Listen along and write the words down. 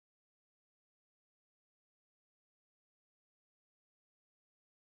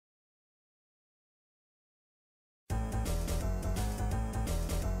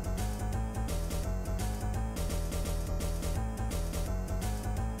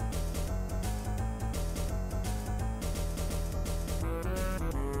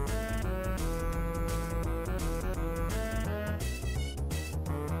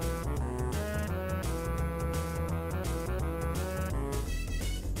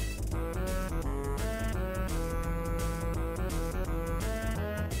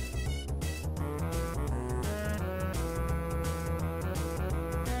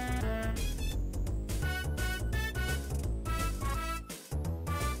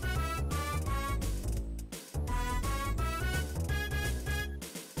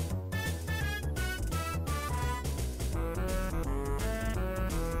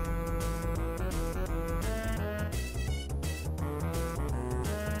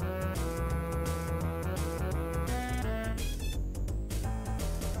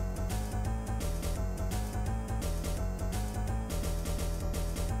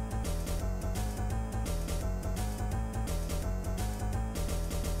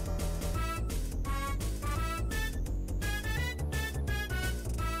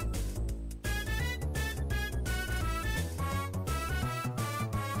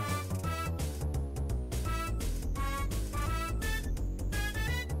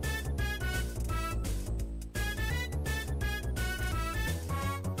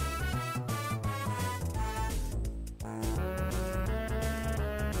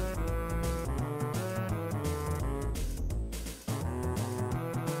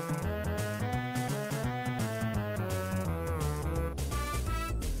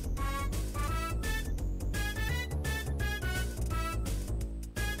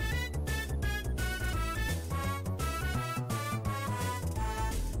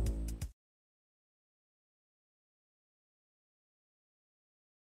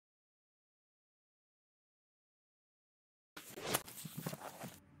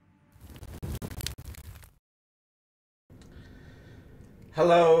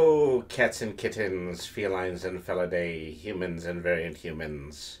Hello, cats and kittens, felines and felidae, humans and variant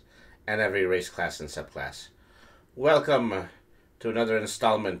humans, and every race, class, and subclass. Welcome to another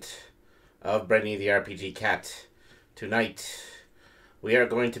installment of Brainy the RPG Cat. Tonight, we are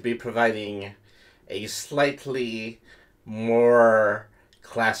going to be providing a slightly more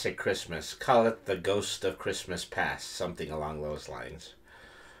classic Christmas. Call it the Ghost of Christmas Past, something along those lines.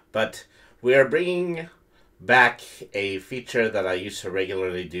 But we are bringing back a feature that I used to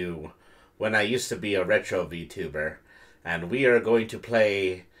regularly do when I used to be a retro VTuber, and we are going to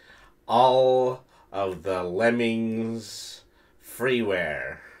play all of the Lemmings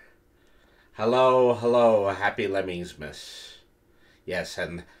freeware. Hello, hello, happy Lemmings Miss. Yes,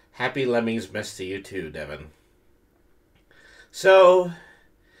 and happy Lemmings Miss to you too, Devin. So,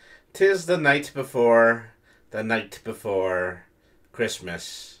 'tis the night before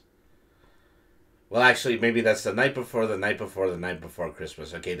Christmas. Well, actually, maybe that's the night before, the night before, the night before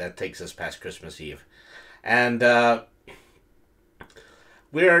Christmas. Okay, that takes us past Christmas Eve. And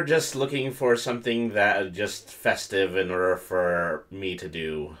we're just looking for something that just festive in order for me to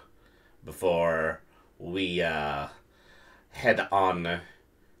do before we head on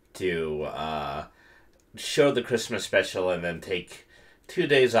to show the Christmas special and then take 2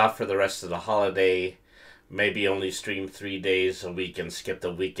 days off for the rest of the holiday. Maybe only stream 3 days a week and skip the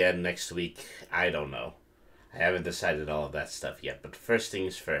weekend next week. I don't know. I haven't decided all of that stuff yet. But first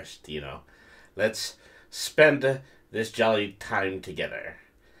things first, let's spend this jolly time together.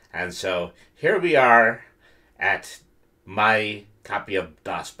 And so here we are at my copy of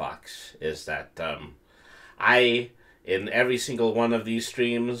DOSBox. Is that in every single one of these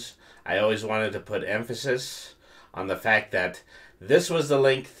streams, I always wanted to put emphasis on the fact that this was the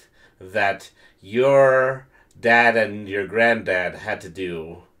length that your dad and your granddad had to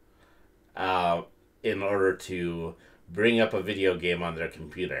do in order to bring up a video game on their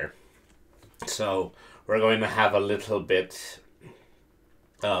computer. So we're going to have a little bit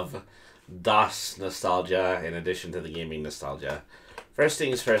of DOS nostalgia in addition to the gaming nostalgia. First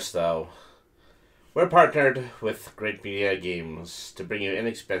things first, though, we're partnered with Great Media Games to bring you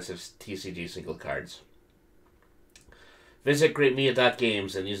inexpensive TCG single cards. Visit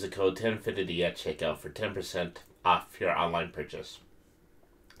greatmedia.games and use the code 10Finity at checkout for 10% off your online purchase.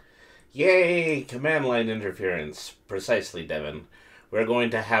 Yay! Command line interference. Precisely, Devin. We're going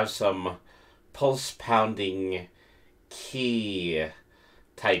to have some pulse-pounding key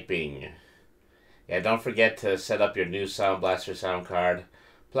typing. Yeah, don't forget to set up your new Sound Blaster sound card.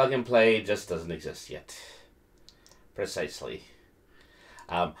 Plug and play just doesn't exist yet. Precisely.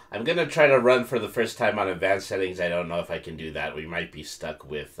 I'm going to try to run for the first time on advanced settings. I don't know if I can do that. We might be stuck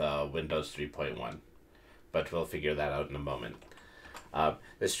with Windows 3.1. But we'll figure that out in a moment.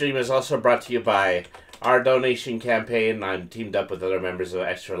 The stream is also brought to you by our donation campaign. I'm teamed up with other members of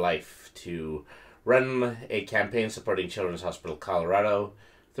Extra Life to run a campaign supporting Children's Hospital Colorado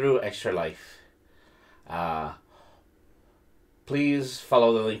through Extra Life. Please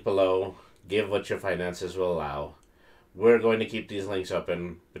follow the link below. Give what your finances will allow. We're going to keep these links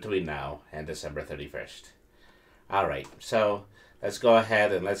open between now and December 31st. Alright, so let's go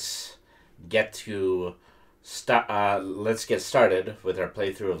ahead and let's get started with our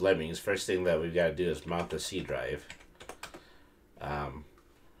playthrough of Lemmings. First thing that we've got to do is mount the C drive.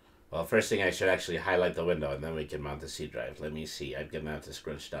 Well, first thing I should actually highlight the window and then we can mount the C drive. Let me see. I'm going to have to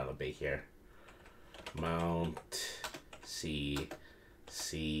scrunch down a bit here. Mount C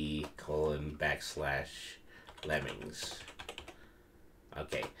 :/Lemmings.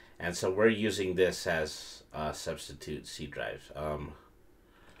 Okay, and so we're using this as a substitute C drive.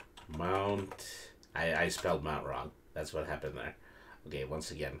 Mount. I spelled mount wrong. That's what happened there. Okay,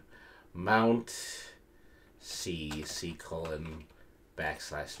 once again, mount C :/Lemmings.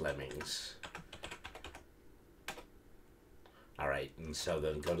 All right, and so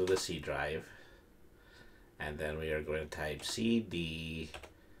then go to the C drive, and then we are going to type CD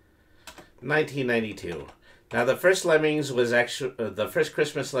 1992. Now, the first Lemmings was actually the first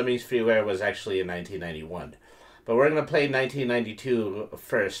Christmas Lemmings freeware was actually in 1991, but we're going to play 1992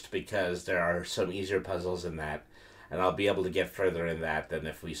 first because there are some easier puzzles in that, and I'll be able to get further in that than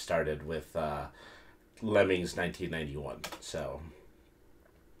if we started with Lemmings 1991. So,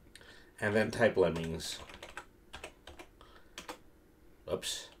 and then type Lemmings.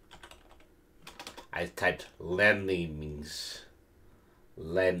 Oops. I typed Lemmings.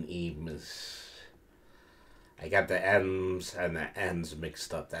 Lemmings. I got the M's and the N's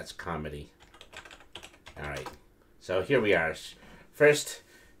mixed up. That's comedy. Alright. So here we are. First,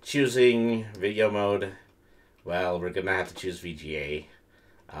 choosing video mode. Well, we're going to have to choose VGA.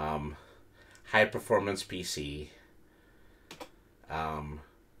 High performance PC.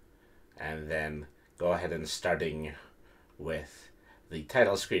 and then go ahead and starting with the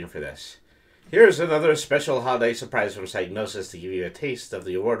title screen for this. Here's another special holiday surprise from Psygnosis to give you a taste of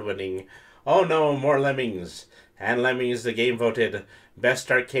the award-winning Oh No More Lemmings. And Lemmings, the game voted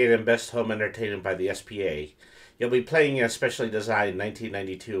Best Arcade and Best Home Entertainment by the SPA. You'll be playing a specially designed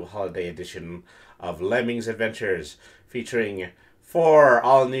 1992 holiday edition of Lemmings Adventures, featuring 4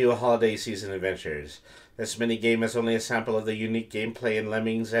 all-new holiday season adventures. This mini-game is only a sample of the unique gameplay in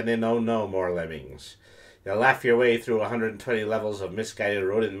Lemmings and in Oh No More Lemmings. You'll laugh your way through 120 levels of misguided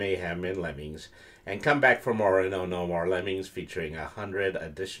rodent mayhem in Lemmings, and come back for more in Oh No More Lemmings, featuring 100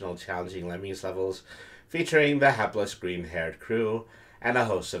 additional challenging Lemmings levels, featuring the hapless green-haired crew, and a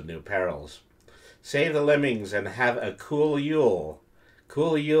host of new perils. Save the Lemmings and have a cool Yule.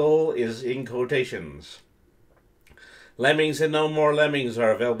 Cool Yule is in quotations. Lemmings and No More Lemmings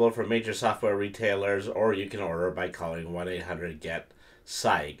are available from major software retailers, or you can order by calling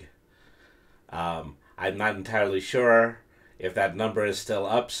 1-800-GET-SAIG. I'm not entirely sure if that number is still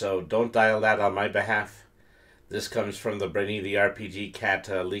up, so don't dial that on my behalf. This comes from the Brainy the RPG Cat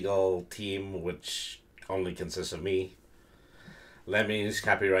legal team, which only consists of me. Lemmings,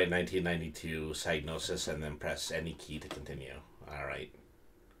 copyright 1992, Psygnosis, and then press any key to continue. Alright.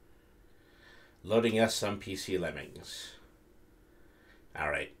 Loading us some PC Lemmings.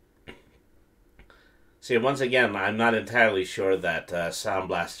 Alright. See, once again, I'm not entirely sure that Sound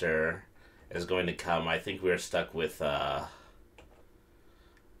Blaster is going to come. I think we're stuck with I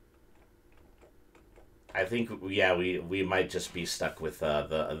think we might just be stuck with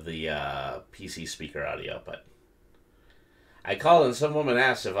the PC speaker audio. But I called and some woman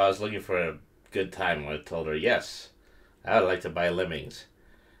asked if I was looking for a good time. I told her yes, I would like to buy Lemmings.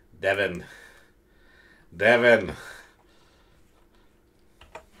 Devin,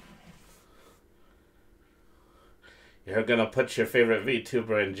 you're gonna put your favorite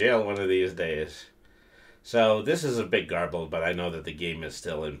VTuber in jail one of these days. So this is a bit garbled, but I know that the game is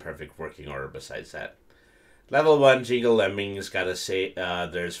still in perfect working order besides that. Level 1, Jingle Lemmings, gotta say,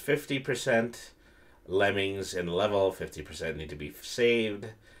 there's 50% Lemmings in the level, 50% need to be saved,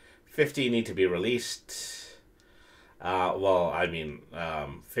 50 need to be released.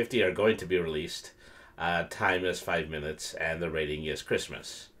 50 are going to be released. Time is 5 minutes, and the rating is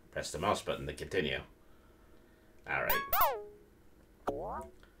Christmas. Press the mouse button to continue. Alright.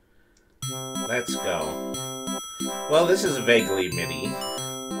 Let's go. Well, this is vaguely MIDI,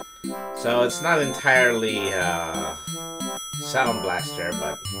 so it's not entirely Sound Blaster,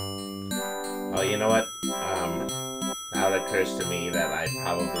 but oh, you know what? Now it occurs to me that I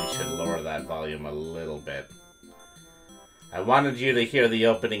probably should lower that volume a little bit. I wanted you to hear the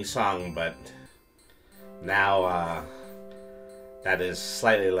opening song, but now that is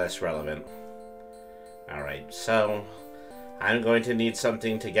slightly less relevant. Alright, so I'm going to need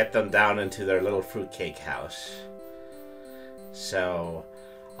something to get them down into their little fruitcake house. So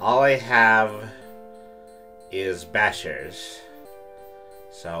all I have is bashers.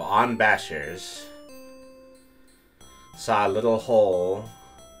 So on bashers, saw a little hole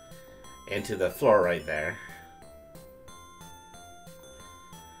into the floor right there.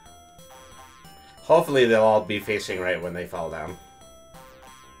 Hopefully they'll all be facing right when they fall down.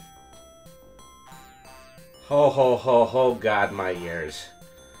 Ho ho ho ho, God, my ears.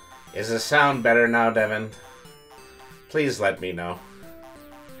 Is the sound better now, Devin? Please let me know.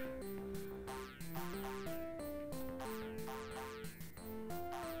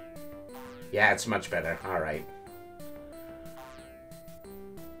 Yeah, it's much better. Alright.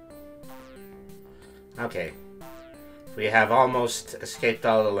 Okay. We have almost escaped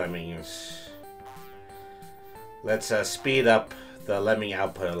all the lemmings. Let's speed up the lemming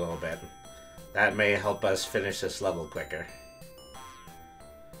output a little bit. That may help us finish this level quicker.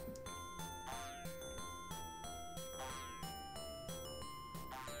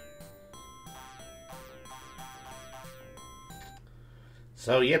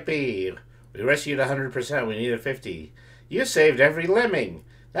 So, yippee! We rescued 100%, we needed 50. You saved every lemming!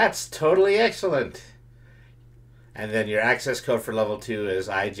 That's totally excellent! And then your access code for level 2 is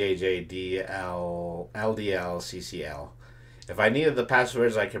IJJDLLDLCCL. If I needed the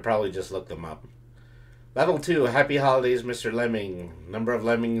passwords, I could probably just look them up. Level 2, Happy Holidays, Mr. Lemming. Number of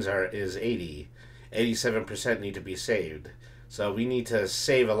lemmings is 80. 87% need to be saved. So we need to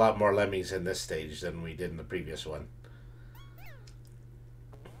save a lot more lemmings in this stage than we did in the previous one.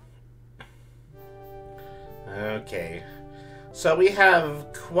 Okay. So we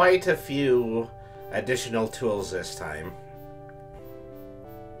have quite a few additional tools this time.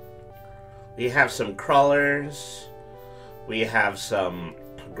 We have some crawlers. We have some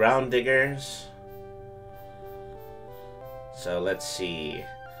ground diggers. So let's see.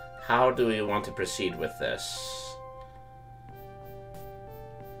 How do we want to proceed with this?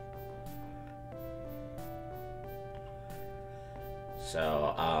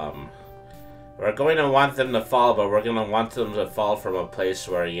 So, we're going to want them to fall, but we're going to want them to fall from a place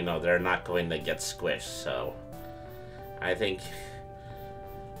where, you know, they're not going to get squished. So, I think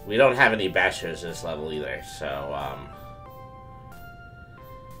we don't have any bashers this level either. So,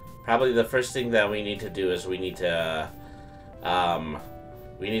 probably the first thing that we need to do is we need to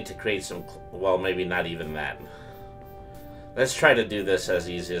create some, well, maybe not even that. Let's try to do this as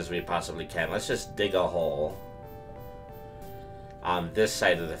easy as we possibly can. Let's just dig a hole on this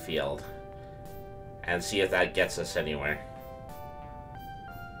side of the field and see if that gets us anywhere.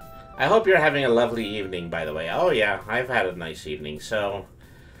 I hope you're having a lovely evening, by the way. Oh yeah, I've had a nice evening. So,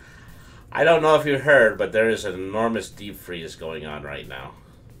 I don't know if you heard, but there is an enormous deep freeze going on right now.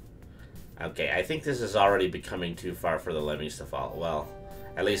 Okay, I think this is already becoming too far for the lemmings to fall. Well,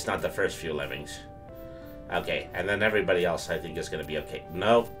 at least not the first few lemmings. Okay, and then everybody else I think is going to be okay.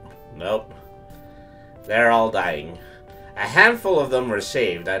 Nope, nope. They're all dying. A handful of them were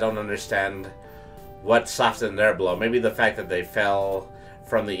saved. I don't understand what softened their blow. Maybe the fact that they fell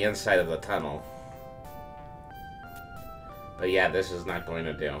from the inside of the tunnel. But yeah, this is not going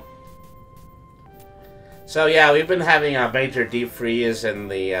to do. So yeah, we've been having a major deep freeze in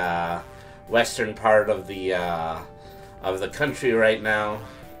the western part of the country right now.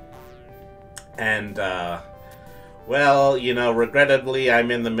 And well, you know, regrettably,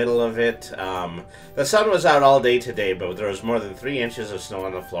 I'm in the middle of it. The sun was out all day today, but there was more than 3 inches of snow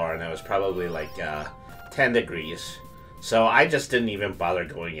on the floor, and it was probably like 10 degrees. So I just didn't even bother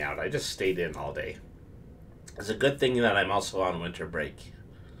going out. I just stayed in all day. It's a good thing that I'm also on winter break.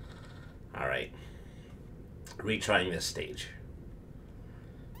 Alright. Retrying this stage.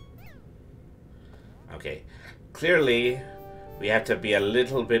 Okay. Clearly, we have to be a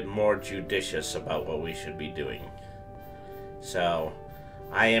little bit more judicious about what we should be doing. So,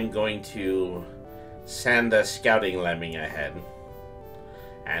 I am going to send a scouting lemming ahead.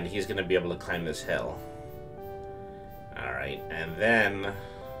 And he's going to be able to climb this hill. Alright, and then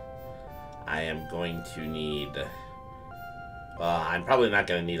I am going to need... Well, I'm probably not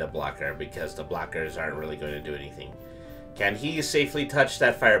going to need a blocker because the blockers aren't really going to do anything. Can he safely touch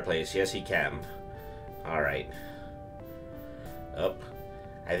that fireplace? Yes, he can. Alright. Oh,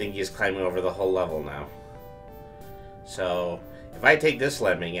 I think he's climbing over the whole level now. So, if I take this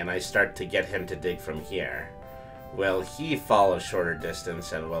lemming and I start to get him to dig from here, will he fall a shorter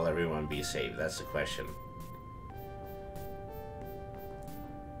distance and will everyone be saved? That's the question.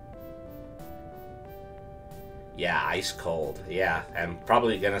 Yeah, ice cold. Yeah, and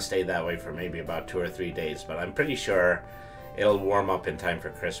probably gonna stay that way for maybe about 2 or 3 days, but I'm pretty sure it'll warm up in time for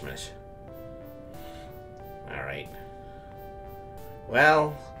Christmas. Alright.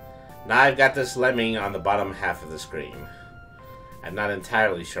 Well, now I've got this lemming on the bottom half of the screen. I'm not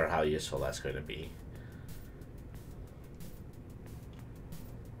entirely sure how useful that's going to be.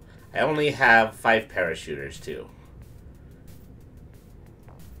 I only have 5 parachuters too.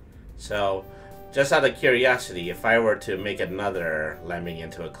 So, just out of curiosity, if I were to make another lemming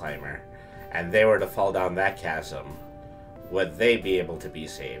into a climber, and they were to fall down that chasm, would they be able to be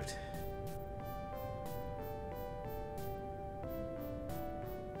saved?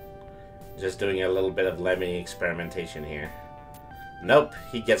 Just doing a little bit of lemming experimentation here. Nope,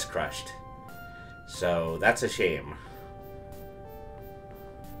 he gets crushed. So, that's a shame.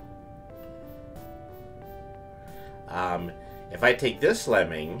 If I take this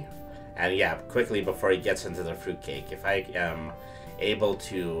lemming, and yeah, quickly before he gets into the fruitcake, if I am able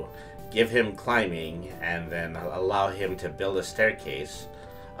to give him climbing and then allow him to build a staircase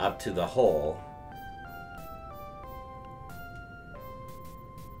up to the hole.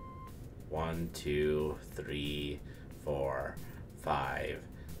 1, 2, 3, 4, 5,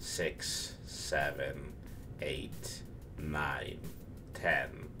 6, 7, 8, 9, 10,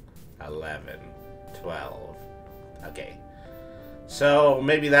 11, 12. Okay. So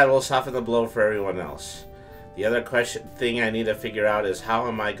maybe that will soften the blow for everyone else. The other thing I need to figure out is how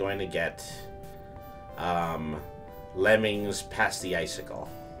am I going to get lemmings past the icicle.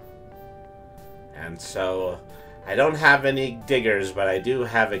 And so I don't have any diggers, but I do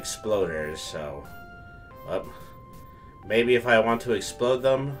have exploders, so well, maybe if I want to explode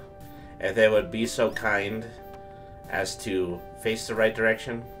them, if they would be so kind as to face the right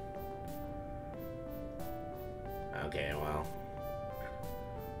direction. Okay, well.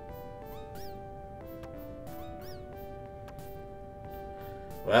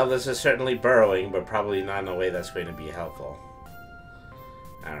 Well, this is certainly burrowing, but probably not in a way that's going to be helpful.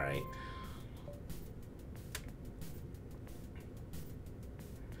 Alright.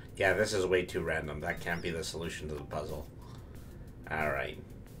 Yeah, this is way too random. That can't be the solution to the puzzle. Alright.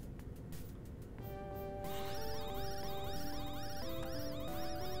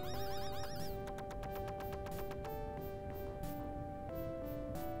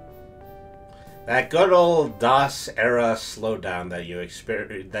 That good old DOS era slowdown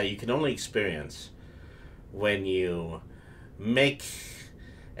that you can only experience when you make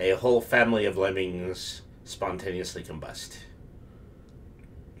a whole family of lemmings spontaneously combust.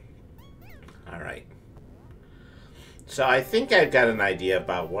 Alright. So I think I've got an idea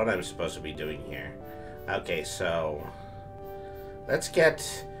about what I'm supposed to be doing here. Okay, so let's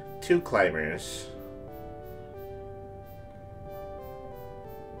get 2 climbers.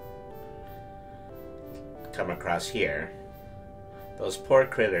 Come across here. Those poor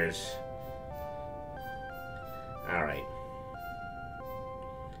critters. Alright.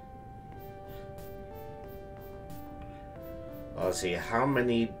 Well, let's see, how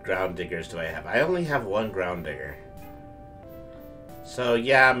many ground diggers do I have? I only have 1 ground digger. So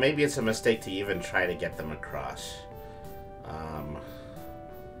yeah, maybe it's a mistake to even try to get them across.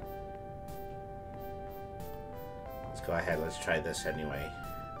 Let's go ahead, let's try this anyway.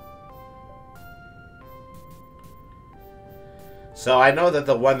 So I know that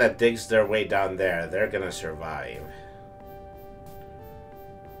the one that digs their way down there, they're gonna survive.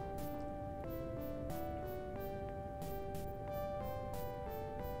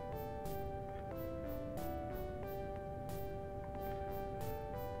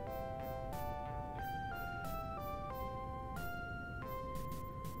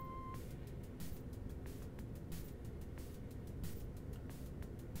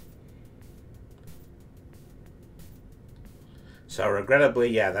 So regrettably,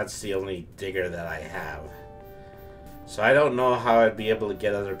 yeah, that's the only digger that I have. So I don't know how I'd be able to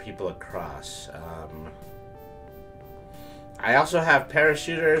get other people across. I also have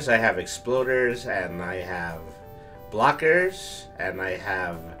parachuters, I have exploders, and I have blockers, and I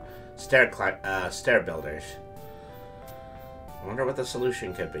have stair builders. I wonder what the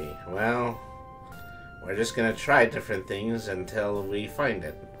solution could be. Well, we're just gonna try different things until we find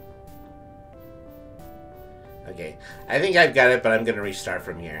it. Okay, I think I've got it, but I'm gonna restart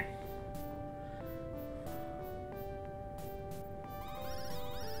from here.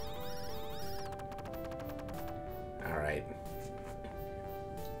 Alright.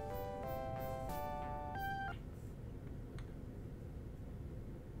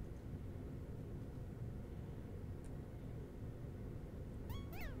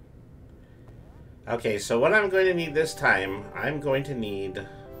 Okay, so what I'm going to need this time, I'm going to need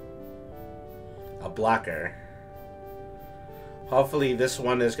a blocker. Hopefully this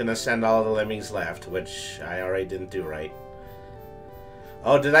one is going to send all the lemmings left, which I already didn't do right.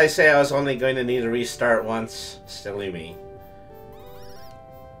 Oh, did I say I was only going to need to restart once? Silly me.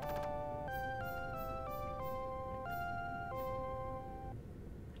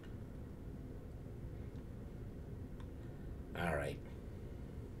 Alright.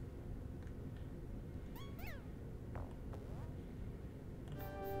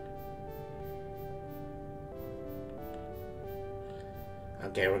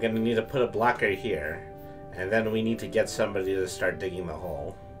 Okay, we're going to need to put a blocker here. And then we need to get somebody to start digging the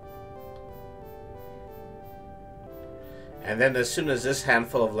hole. And then as soon as this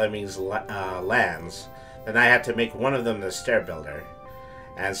handful of lemmings lands, then I have to make one of them the stair builder.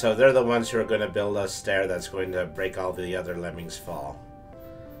 And so they're the ones who are going to build a stair that's going to break all the other lemmings' fall.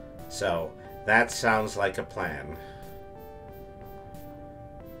 So, that sounds like a plan.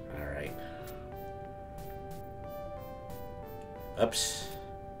 Alright. Oops.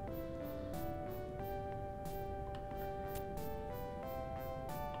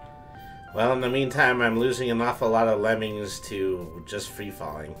 Well, in the meantime, I'm losing an awful lot of lemmings to just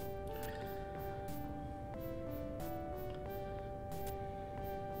free-falling.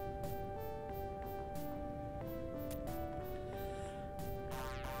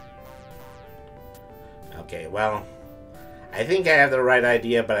 Okay, well, I think I have the right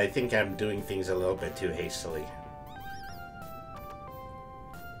idea, but I think I'm doing things a little bit too hastily.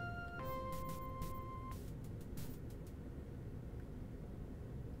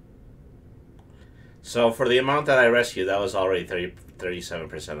 So for the amount that I rescued, that was already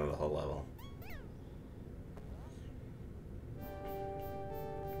 37% of the whole level.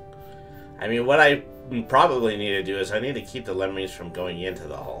 I mean, what I probably need to do is I need to keep the lemmings from going into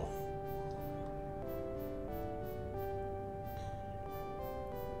the hole.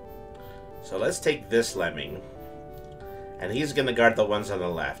 So let's take this lemming, and he's going to guard the ones on the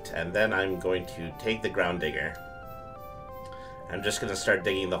left, and then I'm going to take the ground digger. I'm just going to start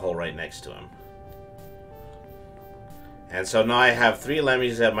digging the hole right next to him. And so now I have 3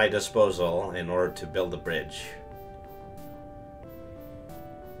 lemmings at my disposal in order to build a bridge.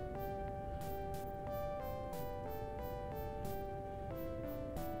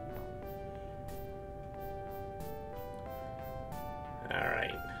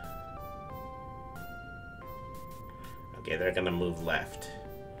 Alright. Okay, they're gonna move left.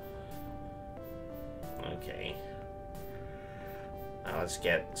 Okay. Now let's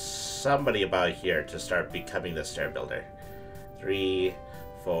get somebody about here to start becoming the stair builder. 3,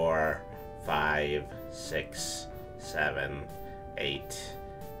 4, 5, 6, 7, 8,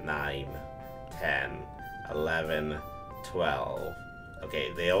 9, 10, 11, 12.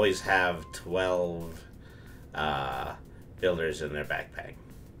 Okay, they always have 12 builders in their backpack.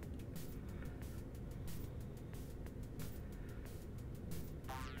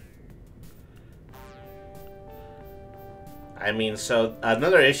 I mean, so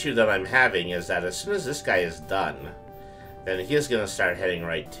another issue that I'm having is that as soon as this guy is done, then he's going to start heading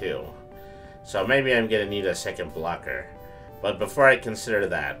right too. So maybe I'm going to need a second blocker. But before I consider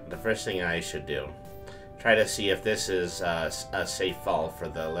that, the first thing I should do, try to see if this is a safe fall for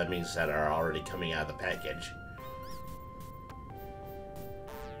the lemmings that are already coming out of the package.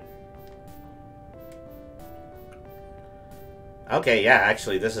 Okay, yeah,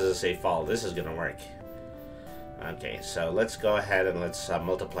 actually this is a safe fall. This is going to work. Okay, so let's go ahead and let's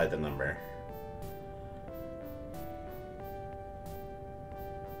multiply the number.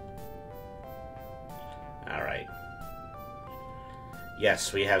 Alright.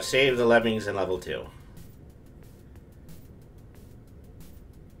 Yes, we have saved the lemmings in level 2.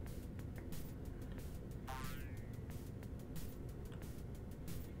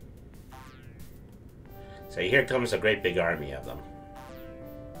 So here comes a great big army of them.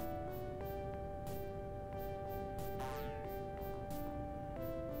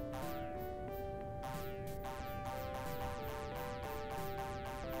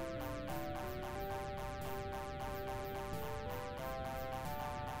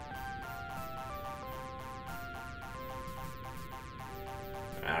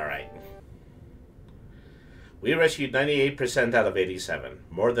 Alright. We rescued 98% out of 87.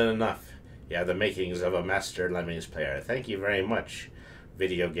 More than enough. You have the makings of a master Lemmings player. Thank you very much,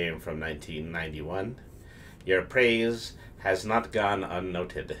 video game from 1991. Your praise has not gone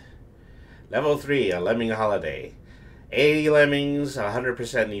unnoted. Level 3, a Lemming holiday. 80 lemmings,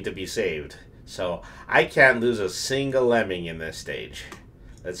 100% need to be saved. So I can't lose a single lemming in this stage.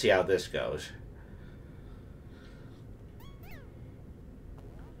 Let's see how this goes.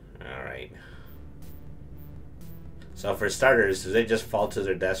 Alright. So for starters, do they just fall to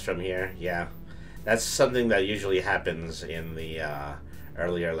their deaths from here? Yeah. That's something that usually happens in the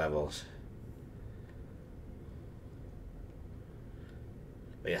earlier levels.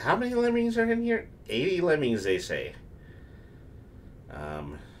 Wait, how many lemmings are in here? 80 lemmings, they say.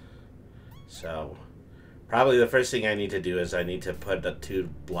 So probably the first thing I need to do is I need to put the 2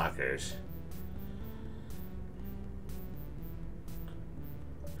 blockers.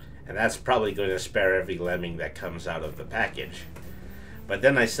 And that's probably going to spare every lemming that comes out of the package. But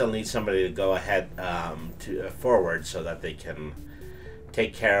then I still need somebody to go ahead forward so that they can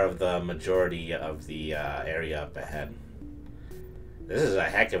take care of the majority of the area up ahead. This is a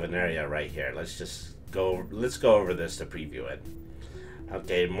heck of an area right here. Let's go over this to preview it.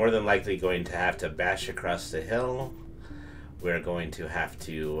 Okay, more than likely going to have to bash across the hill. We're going to have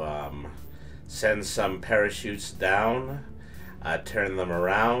to send some parachutes down, turn them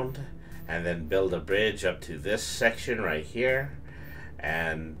around, and then build a bridge up to this section right here.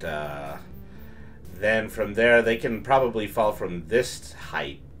 And then from there, they can probably fall from this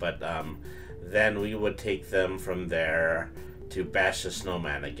height, but then we would take them from there to bash the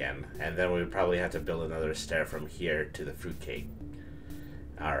snowman again. And then we would probably have to build another stair from here to the fruitcake.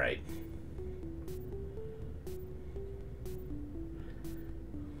 Alright.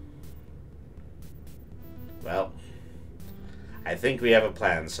 Well, I think we have a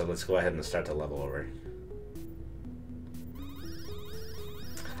plan, so let's go ahead and start the level over.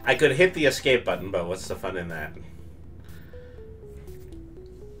 I could hit the escape button, but what's the fun in that?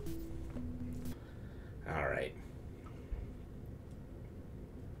 Alright.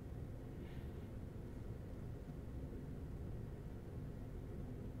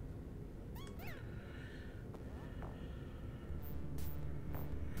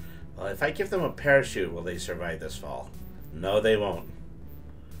 Well, if I give them a parachute, will they survive this fall? No, they won't.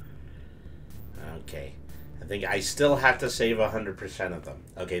 Okay. I think I still have to save 100% of them.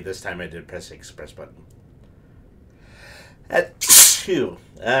 Okay, this time I did press the express button. Phew.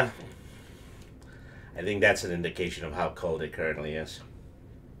 I think that's an indication of how cold it currently is.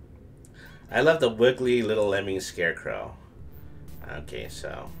 I love the wiggly little lemming scarecrow. Okay,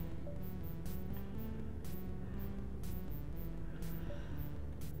 so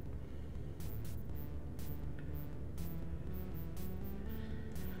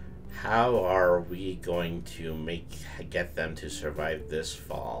how are we going to get them to survive this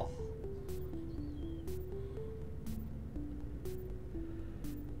fall?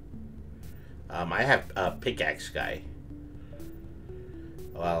 I have a pickaxe guy.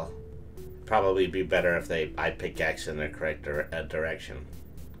 Well, probably be better if I pickaxe in the correct direction.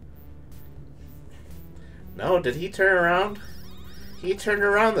 No, did he turn around? He turned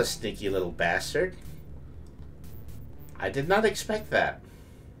around, the sneaky little bastard. I did not expect that.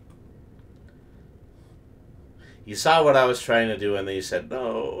 He saw what I was trying to do and then he said,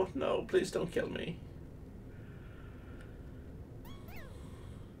 no, no, please don't kill me.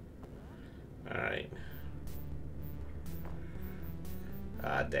 Alright.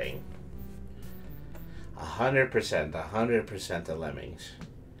 Ah, dang. 100% of lemmings.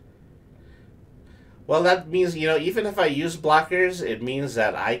 Well, that means, even if I use blockers, it means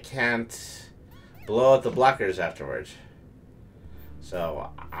that I can't blow out the blockers afterwards.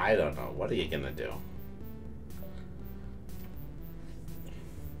 So, I don't know. What are you gonna do?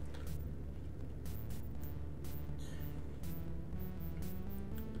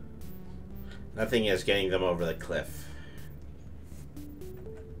 Nothing is getting them over the cliff.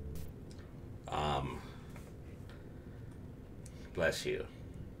 Bless you.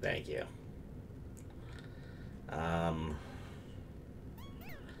 Thank you.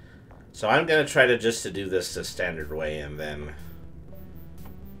 So I'm gonna try to do this the standard way, and then...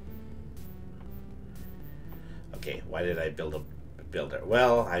 Okay, why did I build a builder?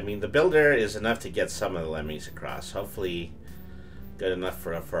 Well, I mean, the builder is enough to get some of the lemmings across. Hopefully good enough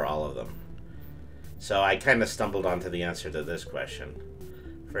for all of them. So I kind of stumbled onto the answer to this question.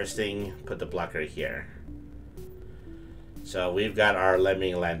 First thing, put the blocker here. So we've got our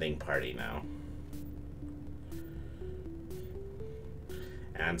lemming landing party now.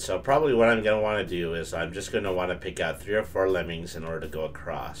 And so probably what I'm going to want to do is I'm just going to want to pick out 3 or 4 lemmings in order to go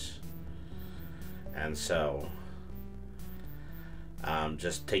across. And so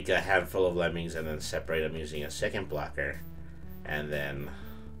just take a handful of lemmings and then separate them using a second blocker. And then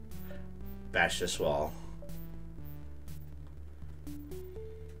bash this wall.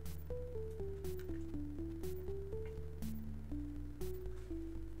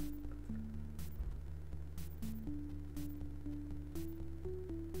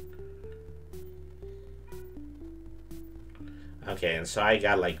 Okay, and so I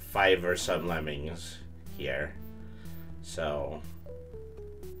got like 5 or some lemmings here. So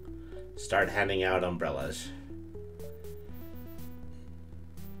start handing out umbrellas.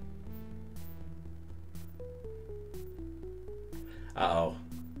 Uh-oh.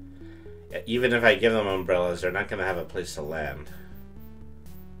 Even if I give them umbrellas, they're not going to have a place to land.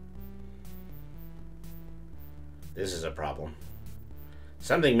 This is a problem.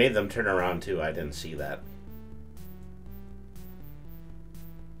 Something made them turn around too. I didn't see that.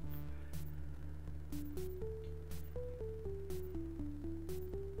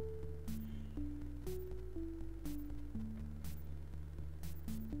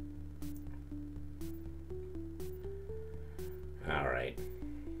 All right.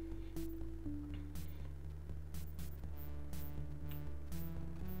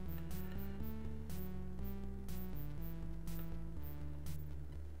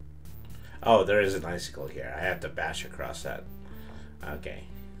 Oh, there is an icicle here. I have to bash across that. Okay.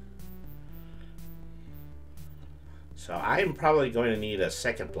 So I'm probably going to need a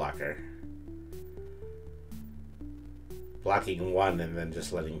second blocker. Blocking 1 and then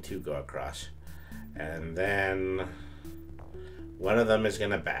just letting 2 go across. And then one of them is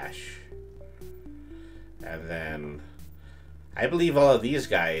going to bash. And then I believe all of these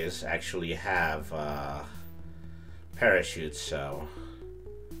guys actually have parachutes, so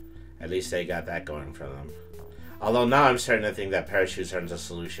at least they got that going for them. Although now I'm starting to think that parachutes aren't the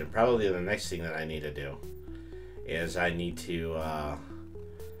solution. Probably the next thing that I need to do is I need to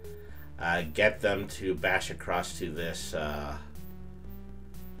get them to bash across to this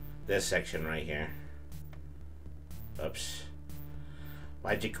this section right here. Oops.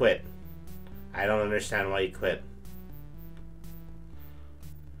 Why'd you quit? I don't understand why you quit.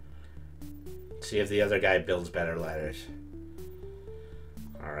 See if the other guy builds better ladders.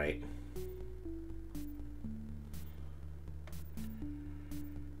 Alright.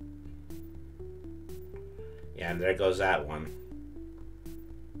 Yeah, and there goes that one.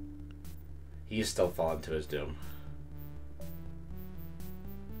 He's still fallen to his doom.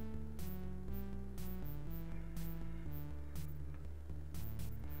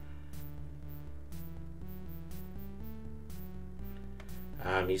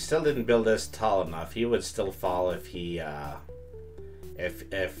 He still didn't build this tall enough. He would still fall if he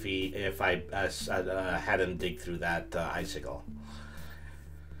if I had him dig through that icicle.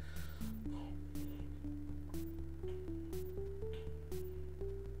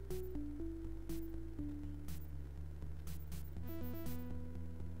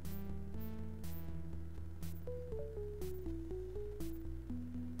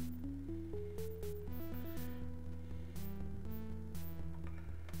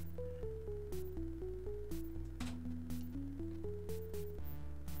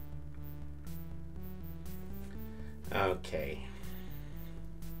 Okay.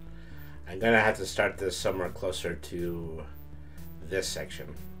 I'm gonna have to start this somewhere closer to this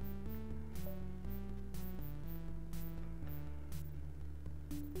section.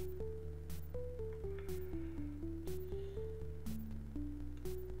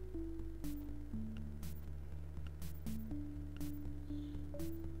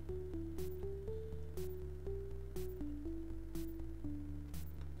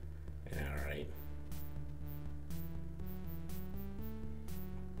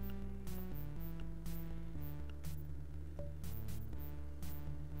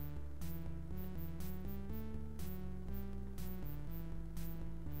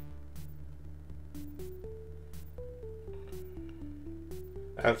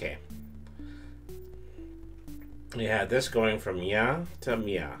 Okay. Yeah, this going from ya to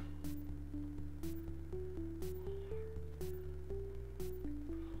mia.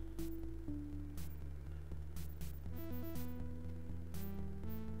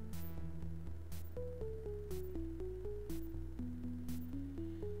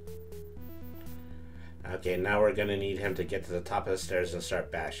 Okay, now we're gonna need him to get to the top of the stairs and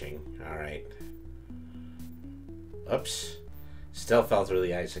start bashing. Alright. Oops. Still fell through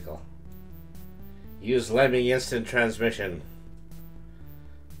the icicle. Use Lemming instant transmission.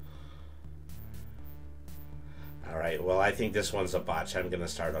 Alright, well I think this one's a botch. I'm gonna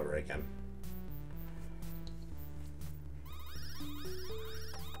start over again.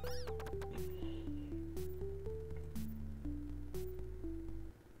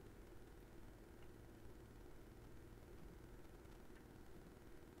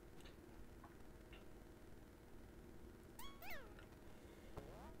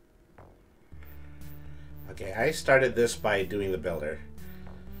 Okay, I started this by doing the builder.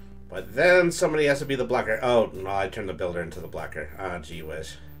 But then somebody has to be the blocker. Oh, no, I turned the builder into the blocker. Ah, gee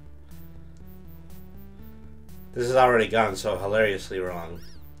whiz. This has already gone so hilariously wrong.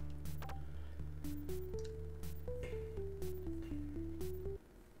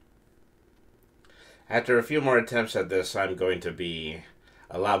 After a few more attempts at this, I'm going to be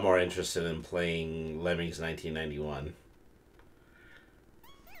a lot more interested in playing Lemmings 1991.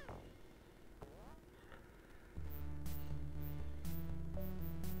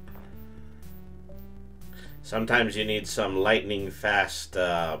 Sometimes you need some lightning fast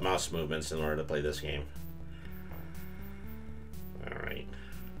mouse movements in order to play this game. Alright.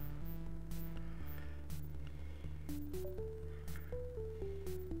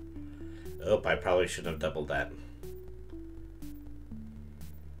 Oh, I probably shouldn't have doubled that.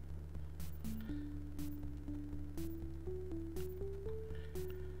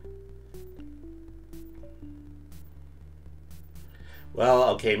 Well,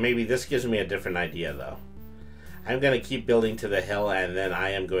 okay, maybe this gives me a different idea, though. I'm going to keep building to the hill, and then I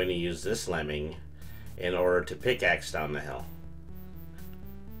am going to use this lemming in order to pickaxe down the hill.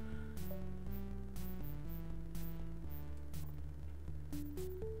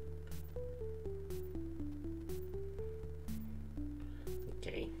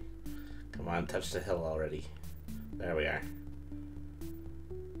 Okay. Come on, touch the hill already. There we are.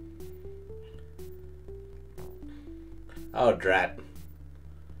 Oh, drat.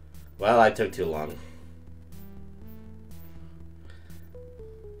 Well, I took too long.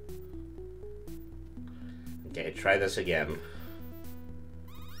 Okay, try this again.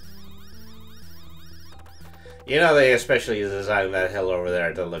 You know, they especially designed that hill over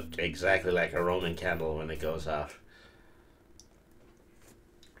there to look exactly like a Roman candle when it goes out.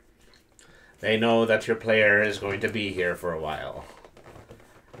 They know that your player is going to be here for a while.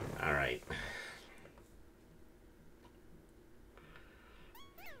 Alright.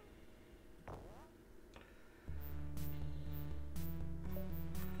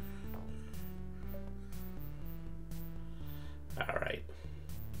 Alright.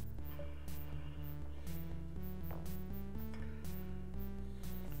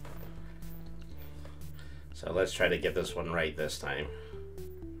 So let's try to get this one right this time.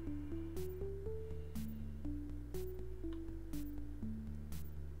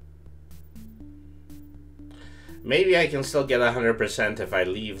 Maybe I can still get 100% if I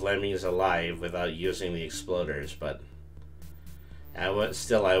leave Lemmings alive without using the exploders, but I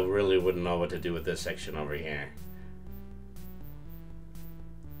really wouldn't know what to do with this section over here.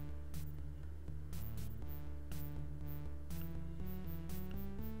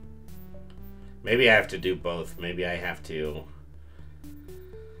 Maybe I have to do both. Maybe I have to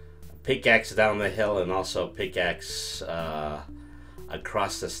pickaxe down the hill and also pickaxe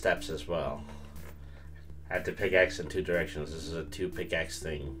across the steps as well. I have to pickaxe in two directions. This is a two pickaxe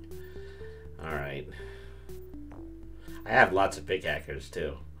thing. Alright. I have lots of pickaxers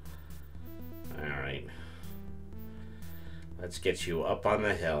too. Alright. Let's get you up on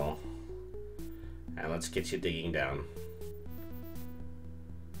the hill. And let's get you digging down.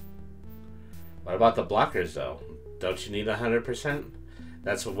 What about the blockers though? Don't you need 100%?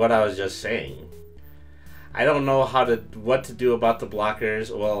 That's what I was just saying. I don't know what to do about the blockers.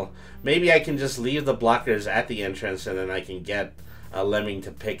 Well, maybe I can just leave the blockers at the entrance and then I can get a lemming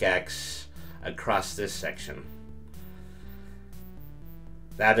to pickaxe across this section.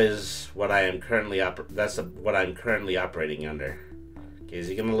 That is what I am currently what I'm currently operating under. Okay, is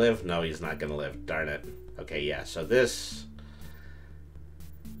he gonna live? No, he's not gonna live. Darn it. Okay, yeah. So this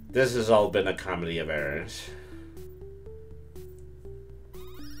has all been a comedy of errors.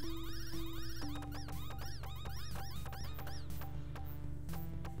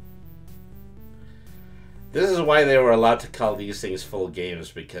 This is why they were allowed to call these things full games,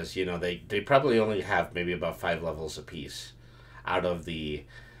 because, you know, they probably only have maybe about 5 levels apiece out of the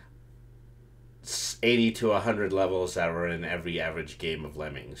 80 to 100 levels that were in every average game of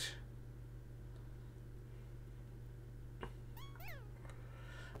Lemmings.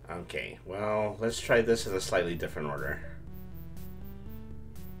 Okay, well, let's try this in a slightly different order.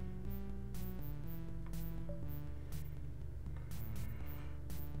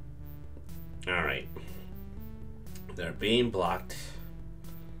 Alright. They're being blocked.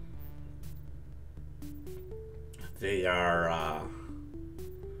 They are,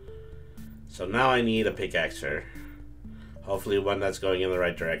 so now I need a pickaxer. Hopefully one that's going in the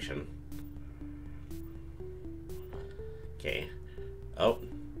right direction. Okay. Oh.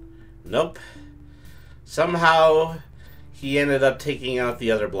 Nope. Somehow he ended up taking out the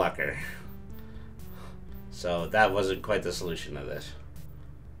other blocker. So that wasn't quite the solution of this.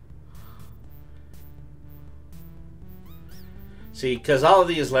 See, because all of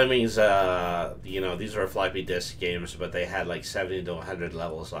these Lemmings, you know, these were floppy disk games, but they had like 70 to 100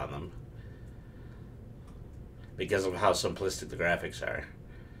 levels on them. Because of how simplistic the graphics are.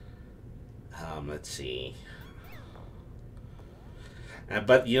 Let's see.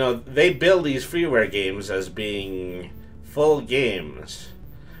 But, you know, they build these freeware games as being full games.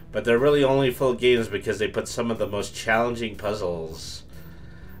 But they're really only full games because they put some of the most challenging puzzles.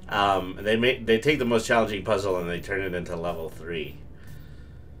 They take the most challenging puzzle and they turn it into level 3.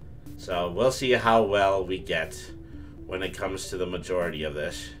 So we'll see how well we get when it comes to the majority of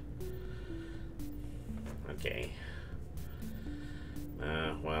this. Okay.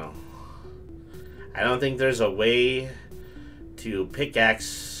 Well, I don't think there's a way to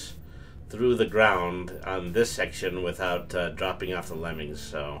pickaxe through the ground on this section without dropping off the Lemmings,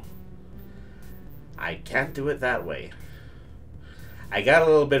 so I can't do it that way. I got a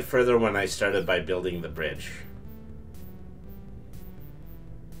little bit further when I started by building the bridge.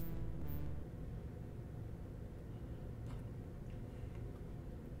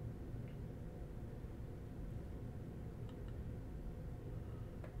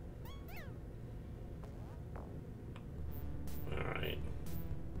 Alright.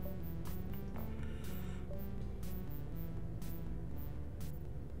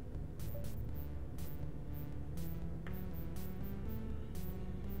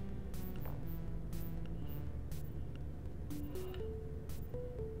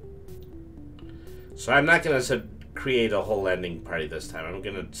 So I'm not going to create a whole landing party this time. I'm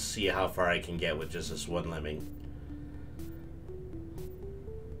going to see how far I can get with just this one lemming.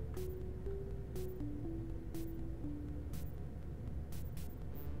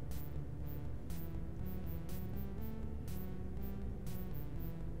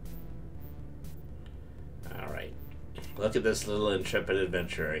 Alright. Look at this little intrepid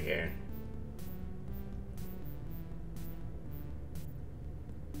adventurer here.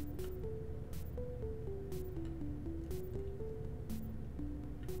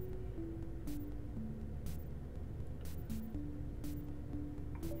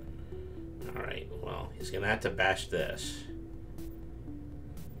 Alright, well, he's gonna have to bash this.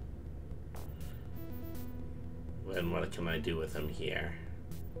 And what can I do with him here?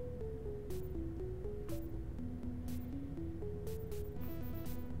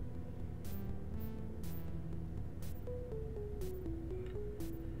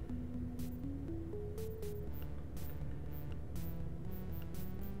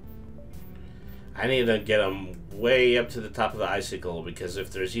 I need to get him way up to the top of the icicle, because if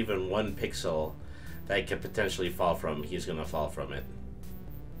there's even one pixel that could potentially fall from, he's going to fall from it.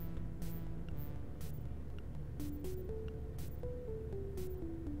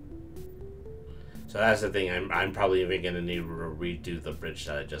 So that's the thing, I'm probably even going to need to redo the bridge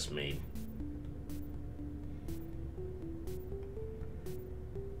that I just made.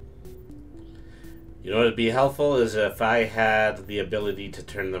 You know what would be helpful is if I had the ability to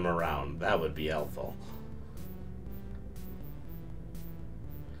turn them around. That would be helpful.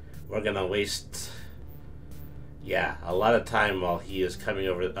 We're gonna waste, yeah, a lot of time while he is coming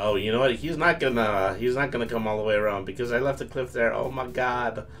over. Oh, you know what? He's not gonna come all the way around because I left the cliff there. Oh my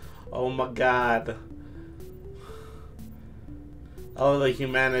god. Oh my god. Oh, the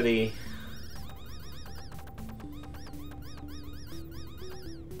humanity.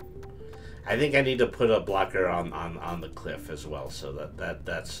 I think I need to put a blocker on the cliff as well, so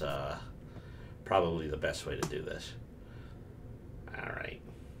that's probably the best way to do this. All right.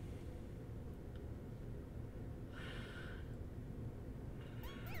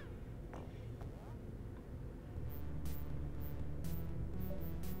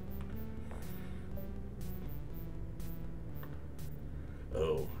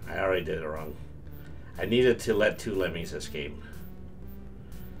 Oh, I already did it wrong. I needed to let 2 lemmings escape.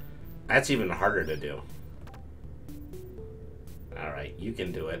 That's even harder to do. Alright, you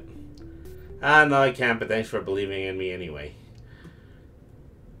can do it. Ah, no, I can't, but thanks for believing in me anyway.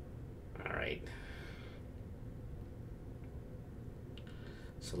 Alright.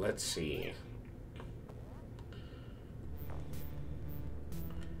 So let's see.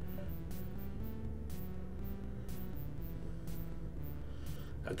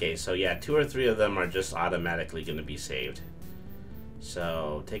 Okay, so yeah, 2 or 3 of them are just automatically going to be saved.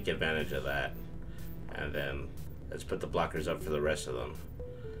 So take advantage of that. And then let's put the blockers up for the rest of them.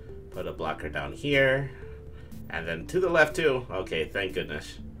 Put a blocker down here. And then to the left too. Okay, thank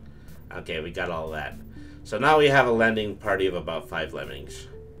goodness. Okay, we got all that. So now we have a landing party of about 5 lemmings.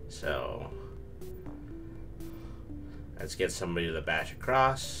 So let's get somebody to bash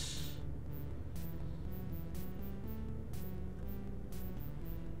across.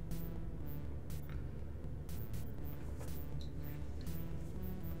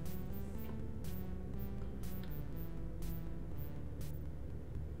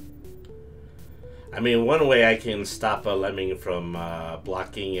 I mean, one way I can stop a lemming from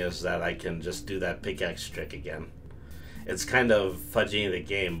blocking is that I can just do that pickaxe trick again. It's kind of fudging the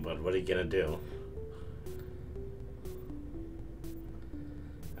game, but what are you gonna do?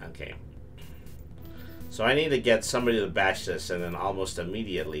 Okay. So I need to get somebody to bash this and then almost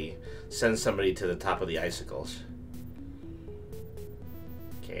immediately send somebody to the top of the icicles.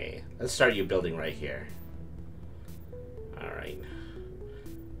 Okay, let's start you building right here. Alright.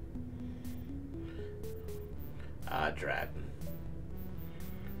 Ah, drat.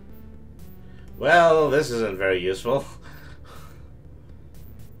 Well, this isn't very useful.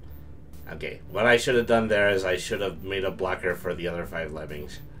 Okay, what I should have done there is I should have made a blocker for the other 5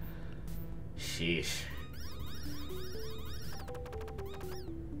 lemmings. Sheesh.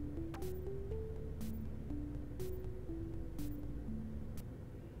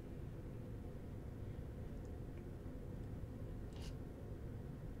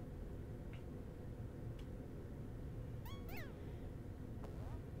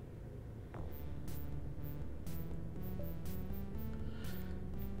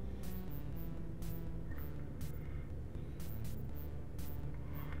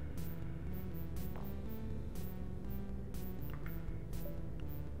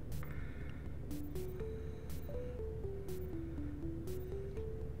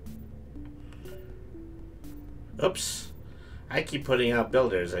 Oops. I keep putting out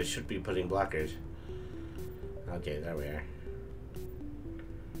builders. I should be putting blockers. Okay, there we are.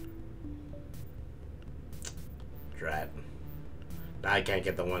 Drat. Now I can't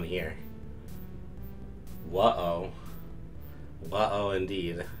get the one here. Whoa. Whoa,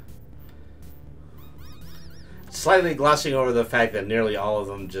 indeed. Slightly glossing over the fact that nearly all of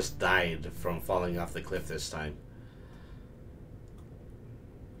them just died from falling off the cliff this time.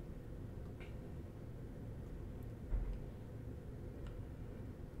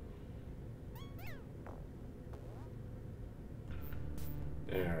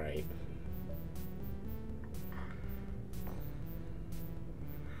 Alright.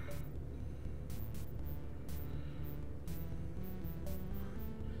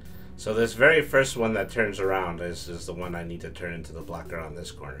 So this very first one that turns around is the one I need to turn into the blocker on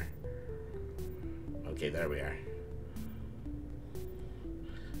this corner. Okay, there we are.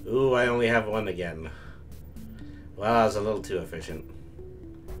 Ooh, I only have one again. Well, I was a little too efficient.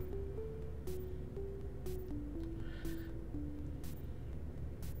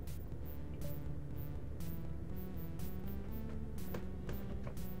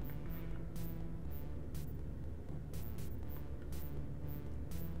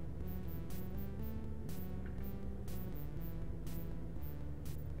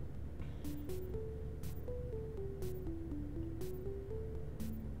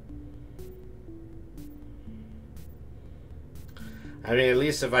 I mean, at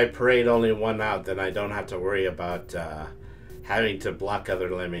least if I parade only one out, then I don't have to worry about having to block other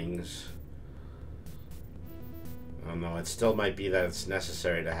lemmings. Oh no, it still might be that it's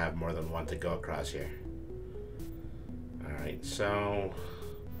necessary to have more than one to go across here. Alright, so...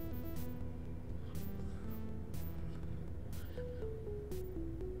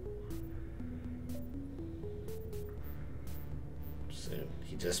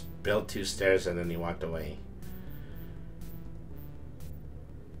 he just built 2 stairs and then he walked away.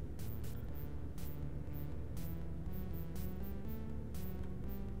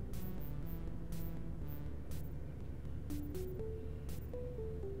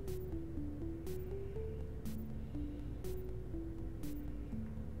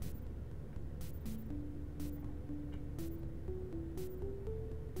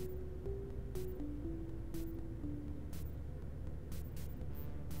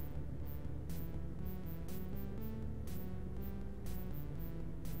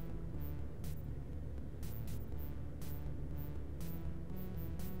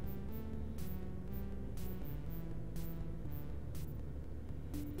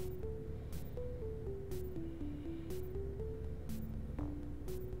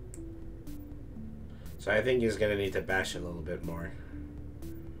 So I think he's going to need to bash a little bit more.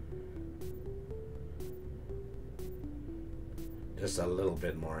 Just a little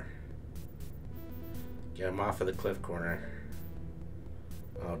bit more. Get him off of the cliff corner.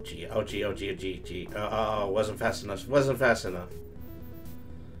 Oh gee, oh gee, oh gee, oh gee, gee. Oh, wasn't fast enough, wasn't fast enough.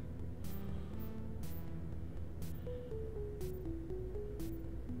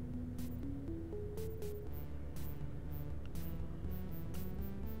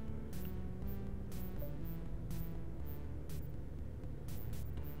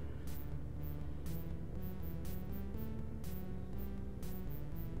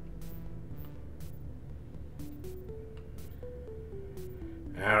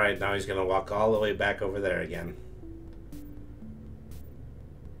 Alright, now he's gonna walk all the way back over there again.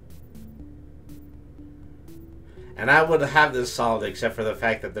 And I would have this solved except for the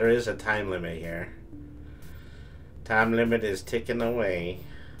fact that there is a time limit here. Time limit is ticking away.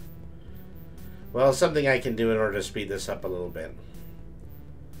 Well, something I can do in order to speed this up a little bit.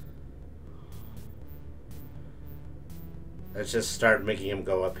 Let's just start making him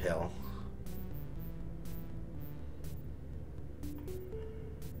go uphill.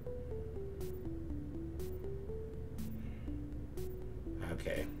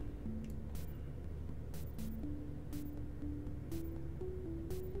 Okay.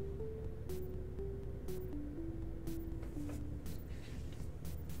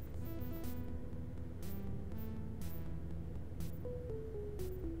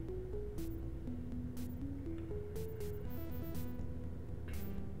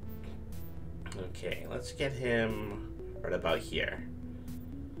 Okay, let's get him right about here.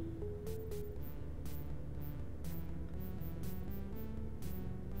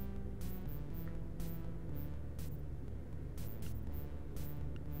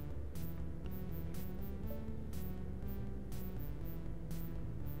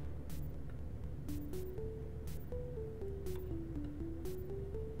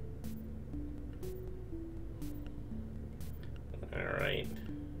 Alright.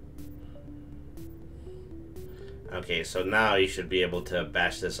 Okay, so now you should be able to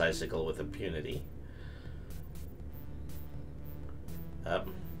bash this icicle with impunity. Up.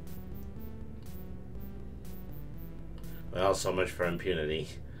 Well, so much for impunity.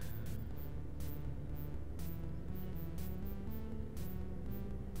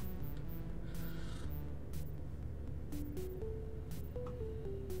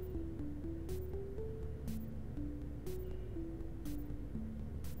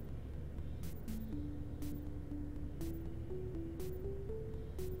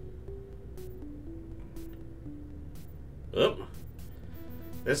 Oop.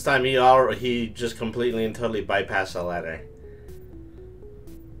 This time he just completely and totally bypassed the ladder.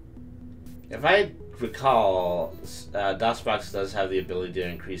 If I recall, DOSBox does have the ability to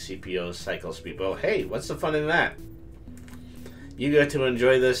increase CPU cycle speed. Well, hey, what's the fun in that? You get to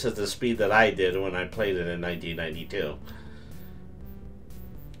enjoy this at the speed that I did when I played it in 1992.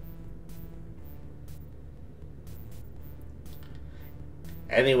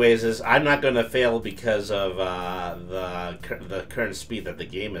 Anyways, I'm not going to fail because of the current speed that the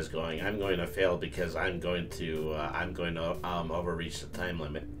game is going. I'm going to fail because I'm going to overreach the time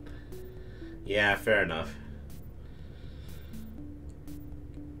limit. Yeah, fair enough.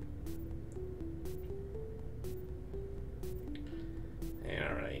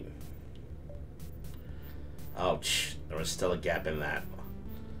 All right. Oh, there was still a gap in that.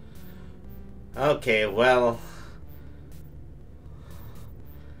 Okay, well.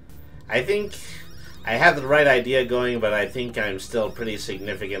 I think I have the right idea going, but I think I'm still pretty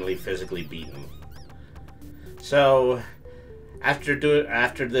significantly physically beaten. So, after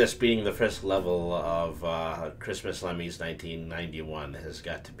this being the first level of Christmas Lemmings 1991 has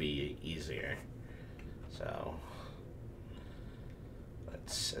got to be easier. So,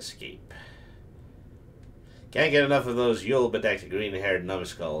 let's escape. Can't get enough of those Yule-bedecked green-haired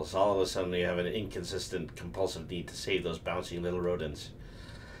numbskulls. All of a sudden you have an inconsistent, compulsive need to save those bouncing little rodents.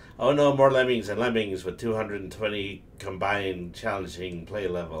 Oh no, more Lemmings and Lemmings with 220 combined challenging play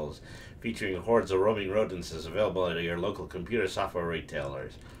levels, featuring hordes of roaming rodents is available at your local computer software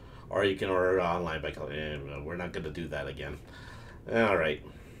retailers. Or you can order it online by calling. We're not going to do that again. Alright.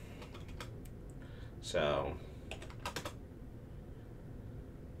 So...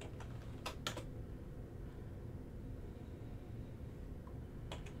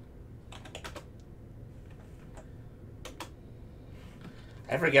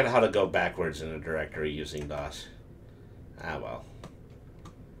 I forget how to go backwards in a directory using DOS. Ah, well.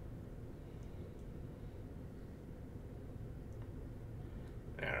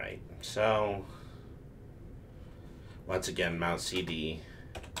 Alright, so... once again, mount CD,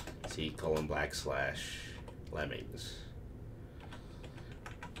 C:\\Lemmings.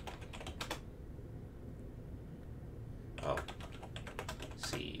 Oh.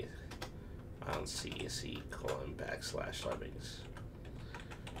 C. Mount C, C:\Lemmings.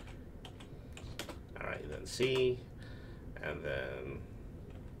 Alright, then C, and then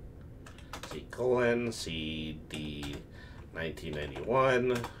C:\CD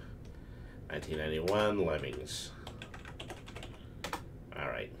 1991 Lemmings.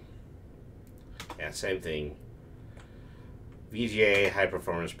 Alright. Yeah, same thing. VGA High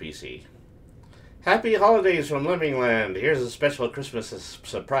Performance PC. Happy holidays from Lemmingland! Here's a special Christmas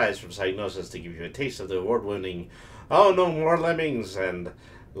surprise from Psygnosis to give you a taste of the award-winning Oh No More Lemmings and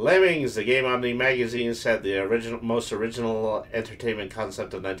Lemmings, the Game Omni magazine said the most original entertainment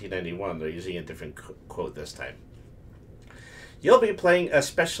concept of 1991. They're using a different quote this time. You'll be playing a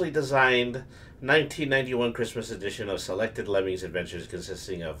specially designed 1991 Christmas edition of selected Lemmings adventures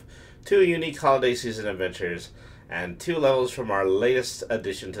consisting of 2 unique holiday season adventures and 2 levels from our latest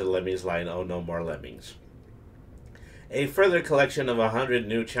addition to the Lemmings line, Oh No More Lemmings. A further collection of 100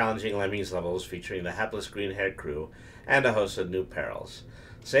 new challenging Lemmings levels featuring the hapless green-haired crew and a host of new perils.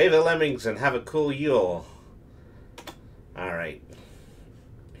 Save the Lemmings and have a cool Yule. Alright.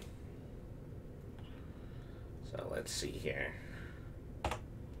 So let's see here.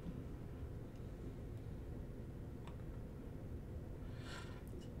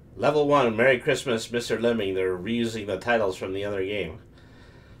 Level 1, Merry Christmas, Mr. Lemming. They're reusing the titles from the other game.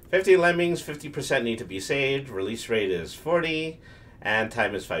 50 Lemmings, 50% need to be saved. Release rate is 40. And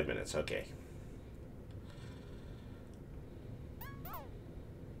time is 5 minutes. Okay.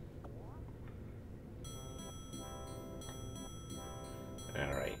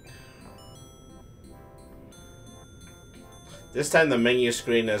 Alright. This time the menu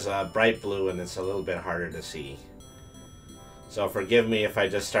screen is bright blue and it's a little bit harder to see. So forgive me if I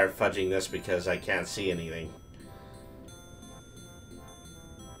just start fudging this because I can't see anything.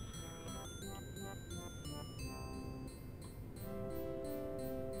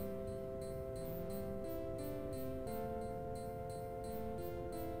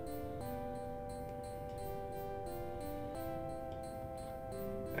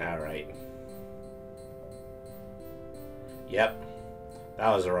 Alright. Yep. That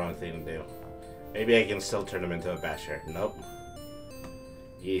was the wrong thing to do. Maybe I can still turn him into a basher. Nope.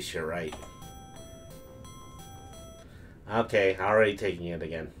 Yeesh, you're right. Okay, already taking it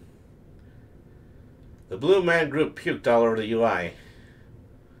again. The Blue Man Group puked all over the UI.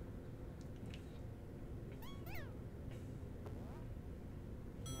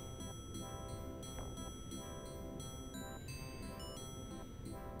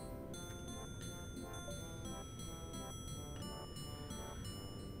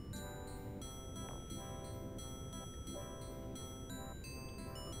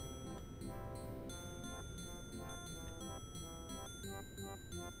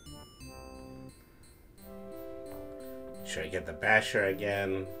 Should I get the basher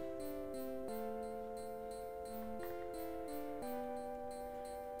again?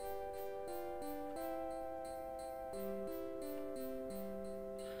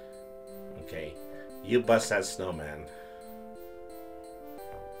 Okay, you bust that snowman.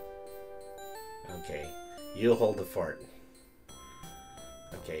 Okay, you hold the fort.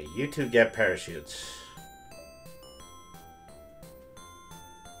 Okay, you two get parachutes.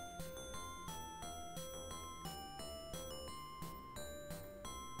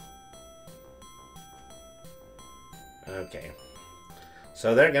 Okay.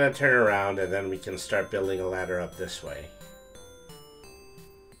 So they're going to turn around, and then we can start building a ladder up this way.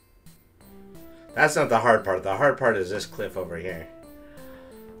 That's not the hard part. The hard part is this cliff over here.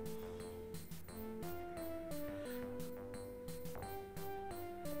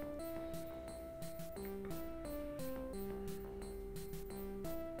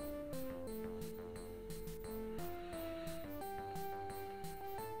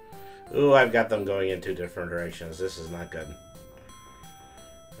 Ooh, I've got them going in two different directions. This is not good.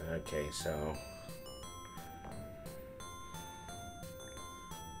 Okay, so...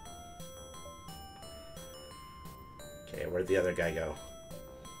 Okay, where'd the other guy go?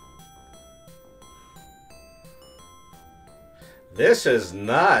 This is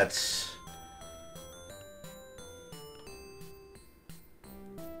nuts!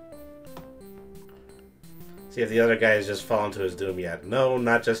 See if the other guy has just fallen to his doom yet. No,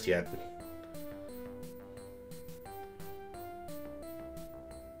 not just yet.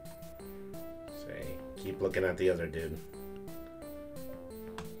 See, keep looking at the other dude.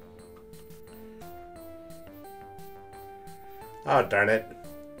 Oh, darn it.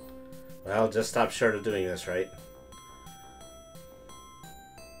 Well, just stop short of doing this, right?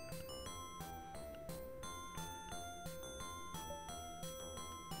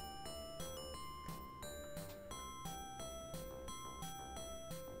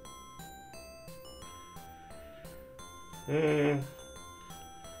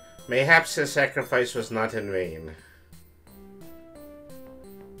 Mayhaps his sacrifice was not in vain.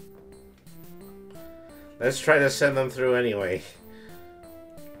 Let's try to send them through anyway.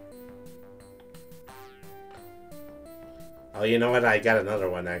 Oh, you know what? I got another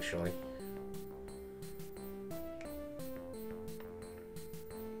one, actually.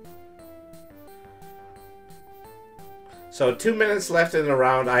 So 2 minutes left in the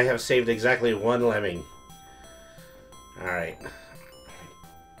round. I have saved exactly one lemming. Alright.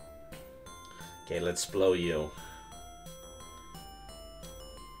 Okay, let's blow you.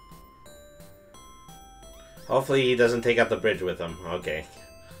 Hopefully he doesn't take out the bridge with him. Okay.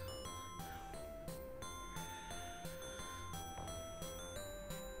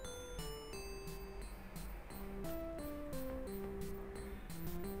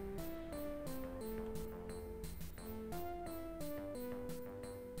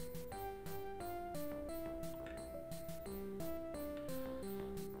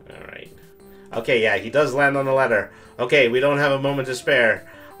 Okay, yeah, he does land on the ladder. Okay, we don't have a moment to spare.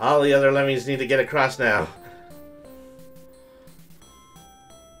 All the other lemmings need to get across now.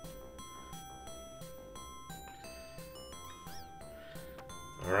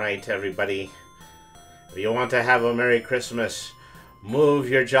 Alright, everybody. If you want to have a Merry Christmas, move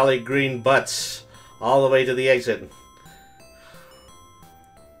your jolly green butts all the way to the exit.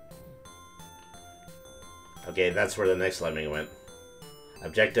 Okay, that's where the next lemming went.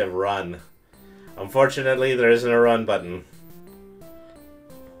 Objective, run. Unfortunately, there isn't a run button.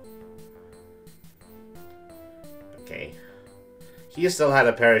 Okay. He still had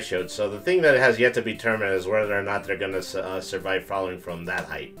a parachute, so the thing that has yet to be determined is whether or not they're going to survive falling from that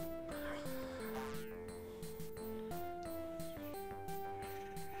height.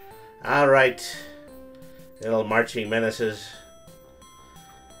 Alright. Little marching menaces.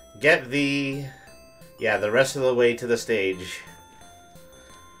 Get the rest of the way to the stage.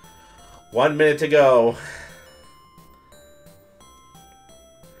 1 minute to go.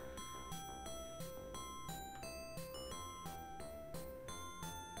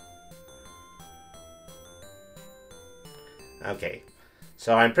 Okay.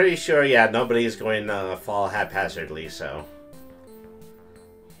 So I'm pretty sure, yeah, nobody's going to fall haphazardly, so...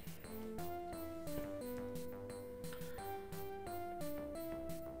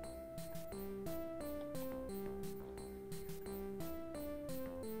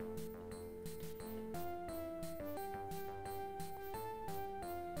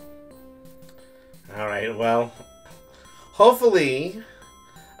 Alright, well, hopefully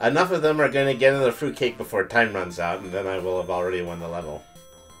enough of them are going to get in the fruitcake before time runs out, and then I will have already won the level.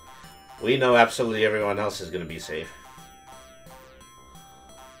 We know absolutely everyone else is going to be safe.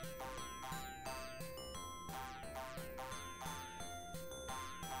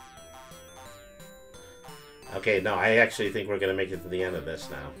 Okay, no, I actually think we're going to make it to the end of this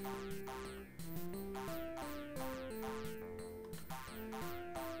now.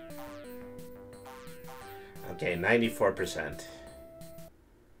 Okay, 94%.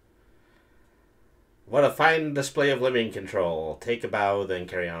 What a fine display of lemming control. Take a bow, then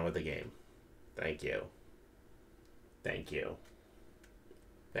carry on with the game. Thank you. Thank you.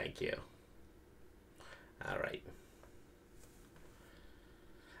 Thank you. Alright.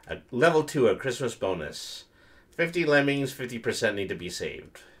 Level 2, a Christmas bonus. 50 lemmings, 50% need to be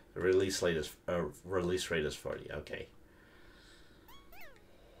saved. The release rate is 40. Okay.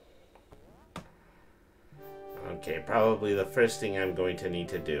 Okay, probably the first thing I'm going to need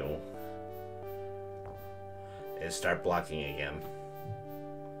to do is start blocking again.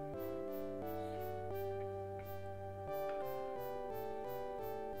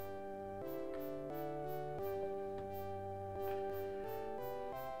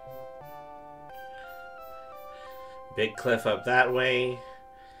 Big cliff up that way.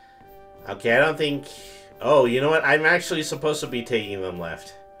 Okay, I don't think... Oh, you know what? I'm actually supposed to be taking them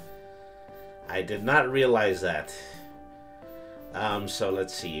left. I did not realize that. So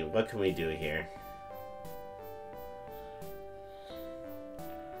let's see. What can we do here?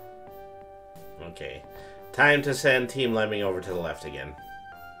 Okay. Time to send Team Lemming over to the left again.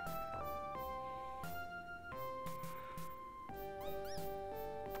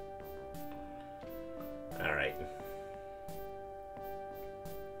 Alright.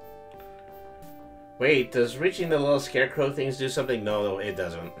 Wait, does reaching the little scarecrow things do something? No, it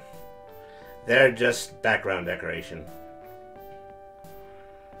doesn't. They're just background decoration.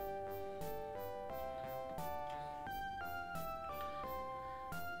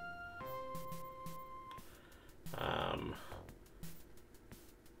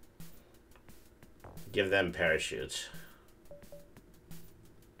 Give them parachutes.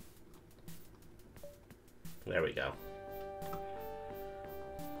 There we go.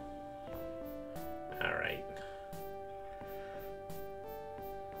 Alright.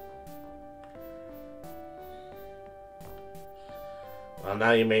 Well,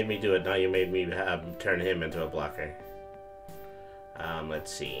 now you made me do it. Now you made me turn him into a blocker.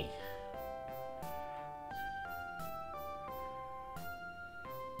 Let's see.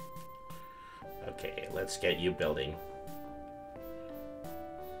 Okay, let's get you building.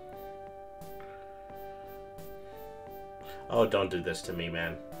 Oh, don't do this to me,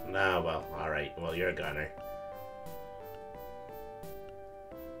 man. Nah, well, alright. Well, you're a gunner.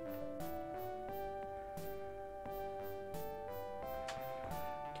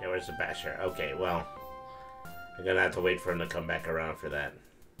 Okay, where's the basher? Okay, well, I'm gonna have to wait for him to come back around for that.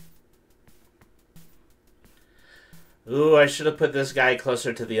 Ooh, I should have put this guy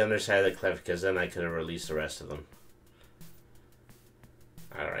closer to the underside of the cliff, because then I could have released the rest of them.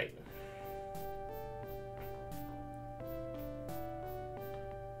 Alright.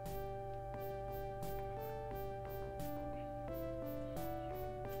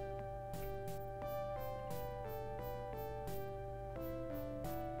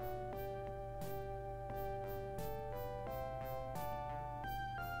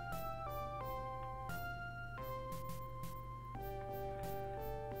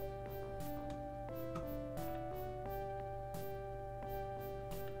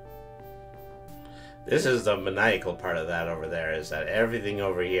 This is the maniacal part of that over there, is that everything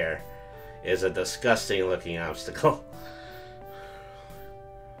over here is a disgusting looking obstacle.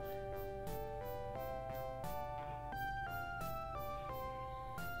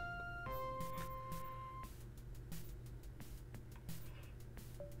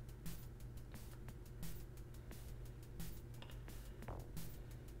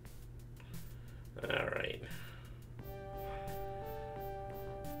 Alright.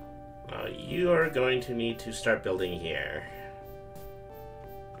 You are going to need to start building here.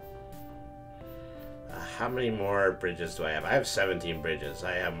 How many more bridges do I have? I have 17 bridges.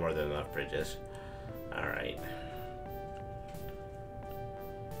 I have more than enough bridges. Alright.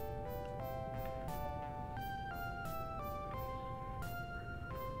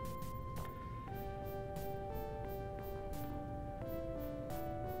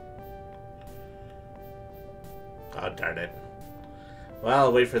 Oh, darn it. Well,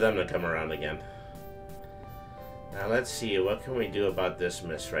 I'll wait for them to come around again. Now let's see, what can we do about this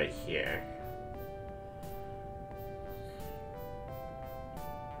mist right here?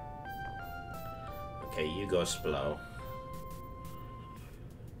 Okay, you go Splo.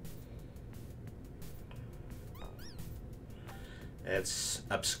 Let's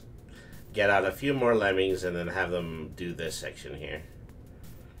get out a few more lemmings and then have them do this section here.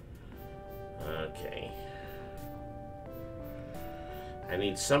 Okay. I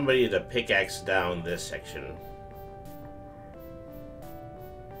need somebody to pickaxe down this section.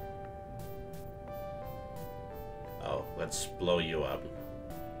 Oh, let's blow you up.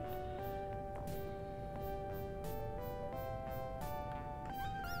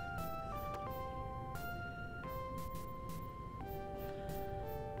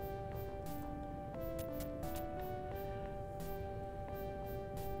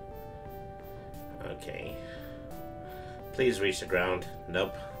 Okay. Please reach the ground.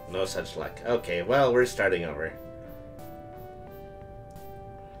 Nope. No such luck. Okay, well, we're starting over.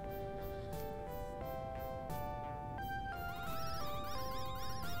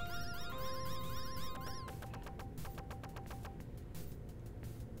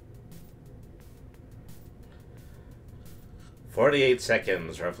 48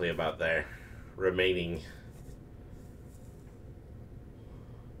 seconds, roughly about there, remaining.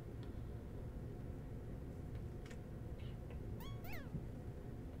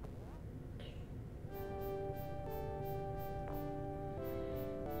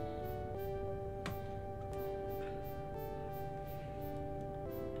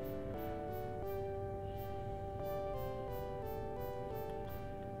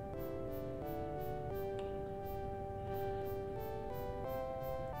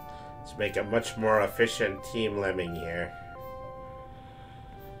 Let's make a much more efficient Team Lemming here.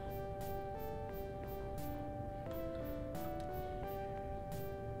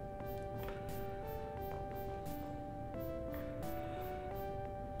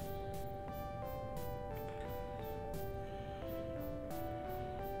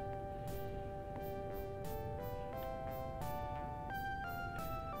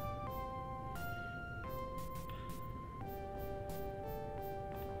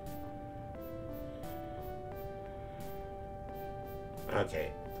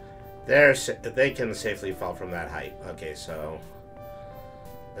 Okay. They can safely fall from that height. Okay, so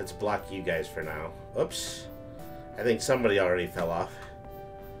let's block you guys for now. Oops. I think somebody already fell off.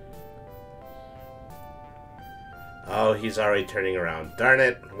 Oh, he's already turning around. Darn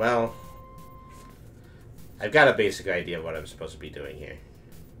it. Well, I've got a basic idea of what I'm supposed to be doing here.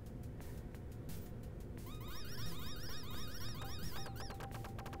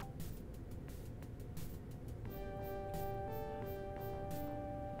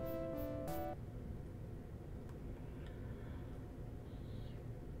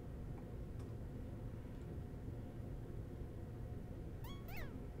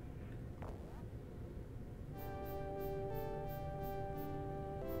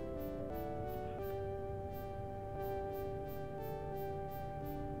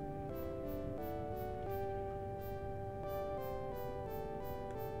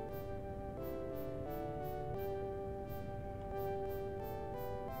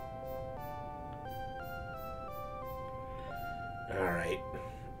 Alright.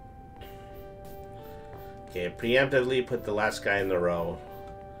 Okay, preemptively put the last guy in the row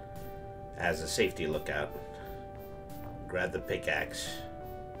as a safety lookout. Grab the pickaxe.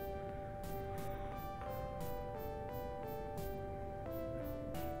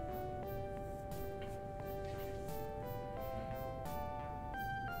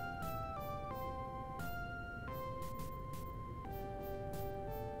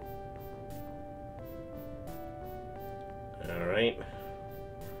 Alright.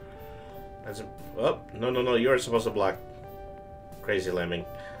 That's a... Oh, no, you were supposed to block. Crazy Lemming.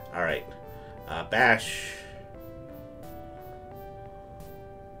 Alright. Bash.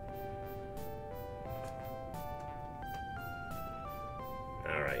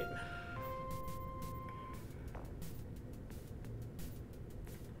 Alright.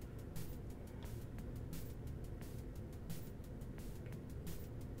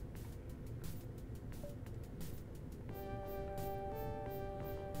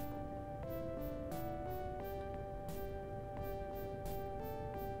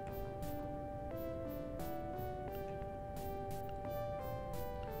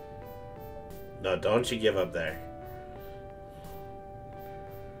 No, don't you give up there.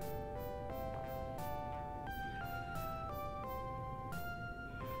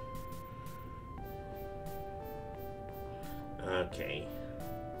 Okay.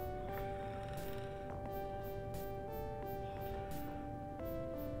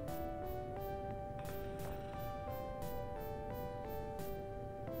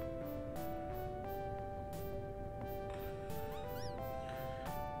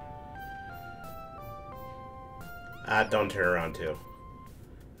 Don't turn around too.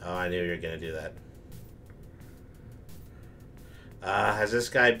 Oh, I knew you were gonna do that. Has this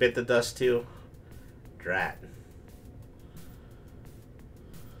guy bit the dust too? Drat.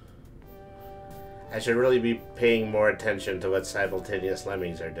 I should really be paying more attention to what simultaneous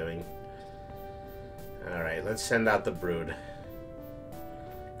lemmings are doing. Alright, let's send out the brood.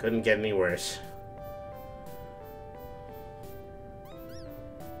 Couldn't get any worse.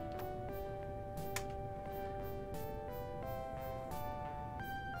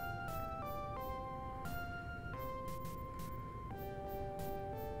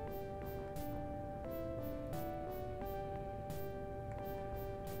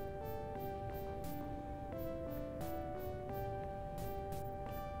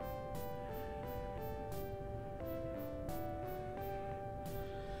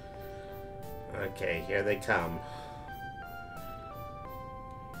 Okay, here they come.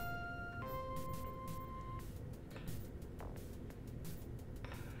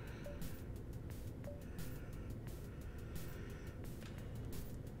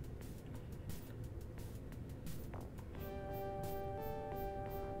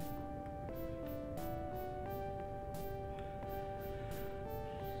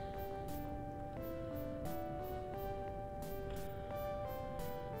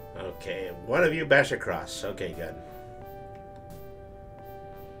 Okay, one of you bash across. Okay, good.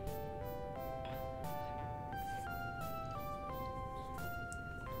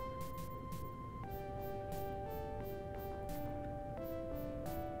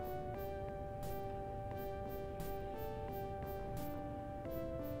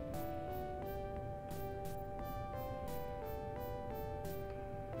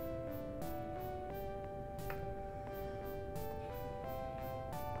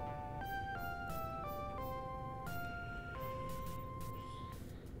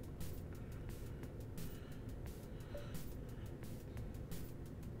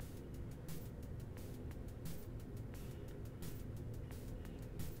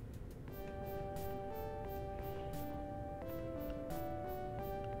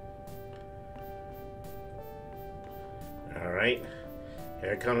 Alright,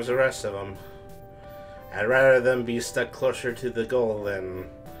 here comes the rest of them. I'd rather them be stuck closer to the goal than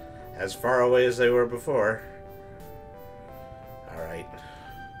as far away as they were before. Alright.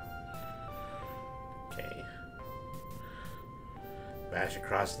 Okay. Bash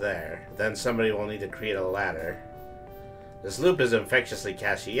across there. Then somebody will need to create a ladder. This loop is infectiously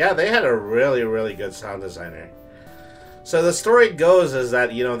catchy. Yeah, they had a really, really good sound designer. So the story goes is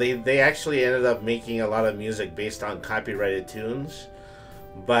that, you know, they actually ended up making a lot of music based on copyrighted tunes.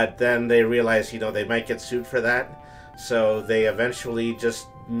 But then they realized, you know, they might get sued for that. So they eventually just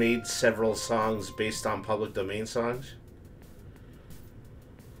made several songs based on public domain songs.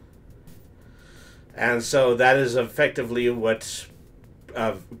 And so that is effectively what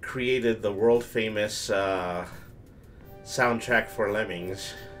created the world famous soundtrack for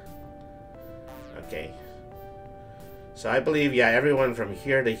Lemmings. Okay. So I believe, yeah, everyone from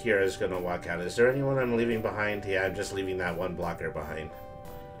here to here is going to walk out. Is there anyone I'm leaving behind? Yeah, I'm just leaving that one blocker behind.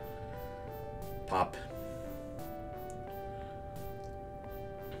 Pop.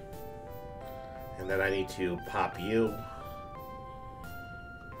 And then I need to pop you.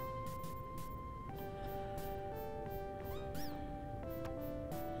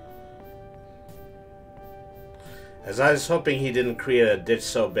 As I was hoping he didn't create a ditch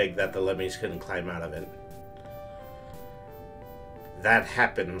so big that the Lemmings couldn't climb out of it. That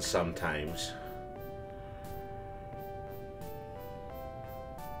happens sometimes.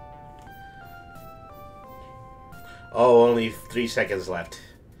 Oh, only 3 seconds left.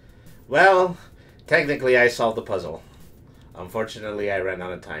 Well, technically I solved the puzzle. Unfortunately, I ran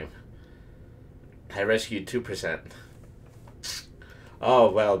out of time. I rescued 2%. Oh,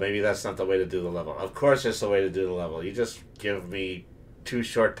 well, maybe that's not the way to do the level. Of course it's the way to do the level. You just give me 2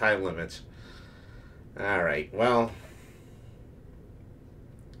 short time limits. Alright, well...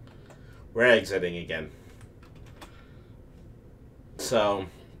 we're exiting again. So,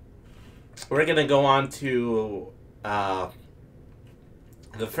 we're going to go on to the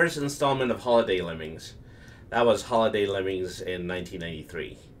first installment of Holiday Lemmings. That was Holiday Lemmings in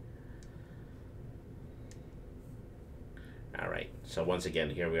 1993. Alright, so once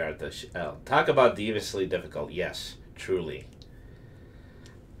again, here we are at the... talk about deviously difficult. Yes, truly.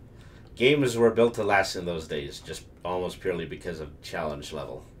 Games were built to last in those days, just almost purely because of challenge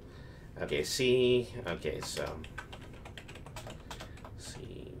level. Okay, C. Okay, so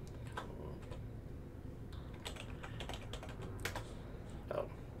C. Oh.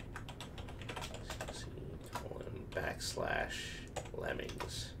 C /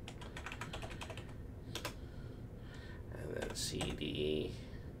 Lemmings. And then CD.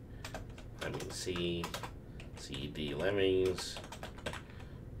 I mean C. CD Lemmings.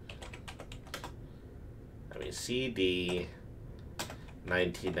 I mean CD.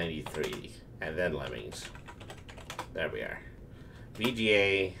 1993, and then Lemmings. There we are.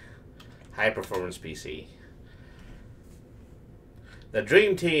 VGA, High Performance PC. The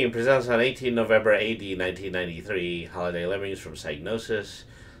Dream Team presents on 18 November AD 1993 Holiday Lemmings from Psygnosis,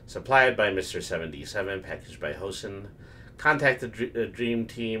 supplied by Mr. 77, packaged by Hosen. Contact the Dream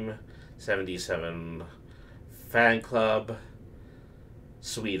Team, 77 Fan Club,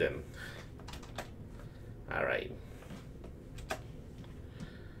 Sweden. Alright.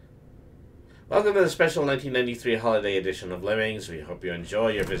 Welcome to the special 1993 holiday edition of Lemmings. We hope you enjoy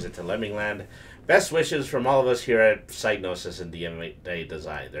your visit to Lemmingland. Best wishes from all of us here at Psygnosis and DMA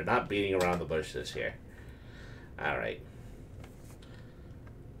Design. They're not beating around the bush this year. Alright.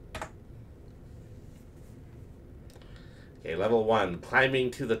 Okay, level 1. Climbing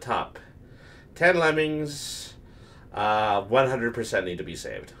to the top. 10 Lemmings. 100% need to be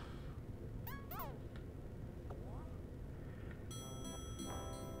saved.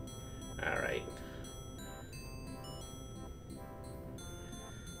 Alright.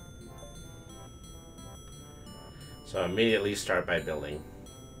 So immediately start by building.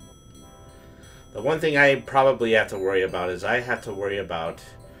 The one thing I probably have to worry about is I have to worry about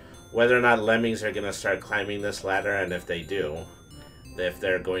whether or not lemmings are going to start climbing this ladder, and if they do, if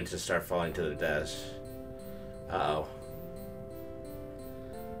they're going to start falling to their deaths. Uh-oh.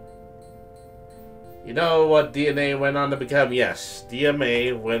 You know what DNA went on to become? Yes,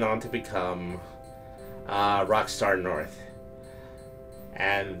 DMA went on to become Rockstar North.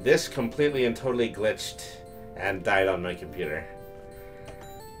 And this completely and totally glitched and died on my computer.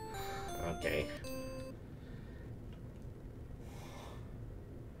 Okay.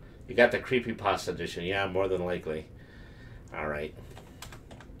 You got the Creepypasta edition. Yeah, more than likely. Alright.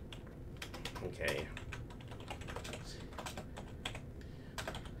 Okay.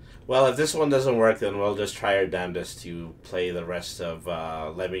 Well, if this one doesn't work, then we'll just try our damnedest to play the rest of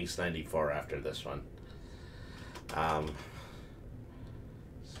Lemmings 94 after this one. The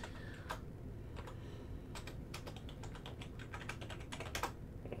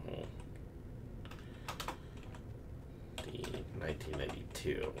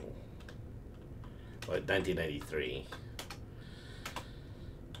 1992. What, 1993.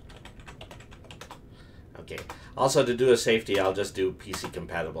 Okay. Also, to do a safety, I'll just do PC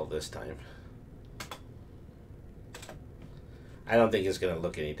compatible this time. I don't think it's going to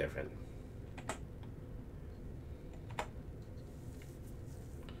look any different.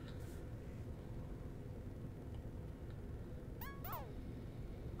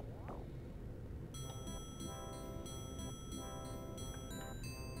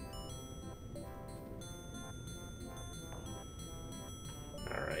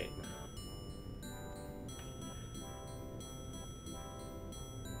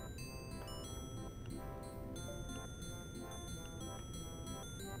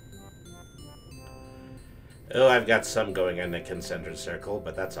 Oh, I've got some going in the concentric circle,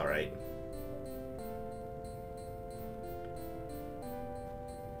 but that's alright.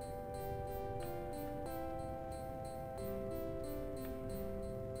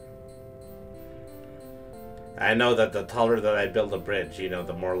 I know that the taller that I build a bridge, you know,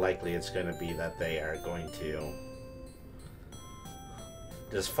 the more likely it's going to be that they are going to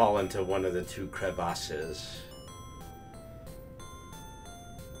just fall into one of the two crevasses.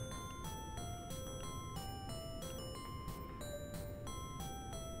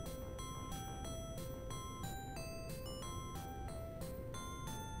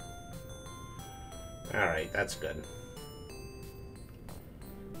 Alright, that's good.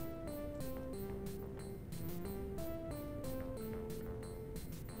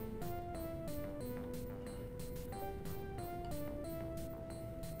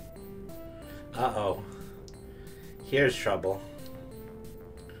 Uh-oh. Here's trouble.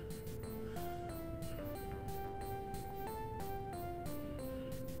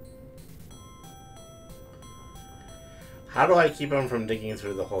 How do I keep them from digging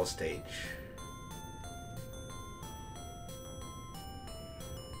through the whole stage?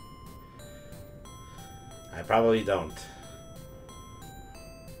 I probably don't.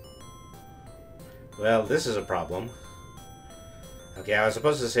 Well, this is a problem. Okay, I was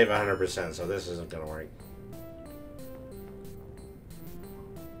supposed to save 100%, so this isn't gonna work.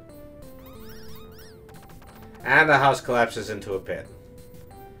 And the house collapses into a pit.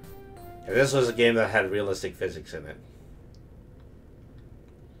 If this was a game that had realistic physics in it.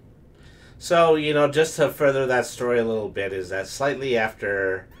 So, you know, just to further that story a little bit, is that slightly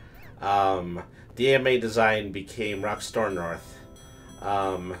after DMA Design became Rockstar North,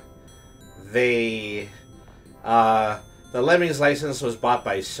 the Lemmings license was bought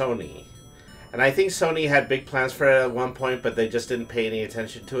by Sony. And I think Sony had big plans for it at one point, but they just didn't pay any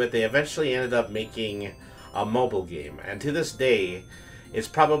attention to it. They eventually ended up making a mobile game. And to this day, it's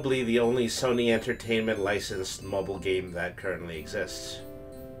probably the only Sony Entertainment licensed mobile game that currently exists.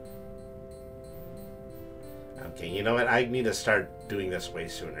 Okay, you know what? I need to start doing this way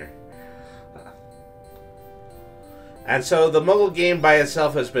sooner. And so the mobile game by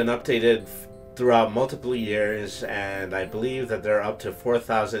itself has been updated throughout multiple years, and I believe that there are up to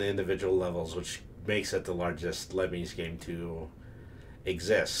 4,000 individual levels, which makes it the largest Lemmings game to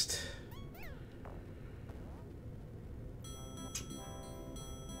exist.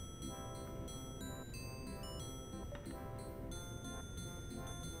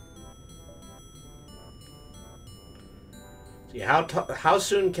 See, how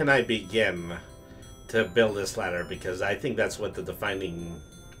soon can I begin to build this ladder? Because I think that's what the defining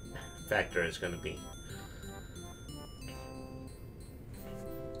factor is going to be.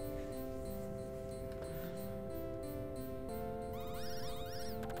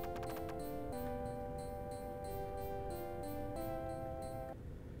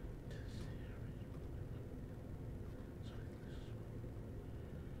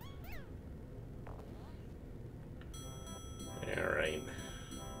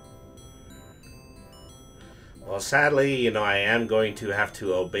 sadly, you know, I am going to have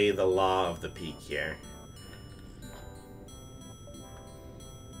to obey the law of the peak here.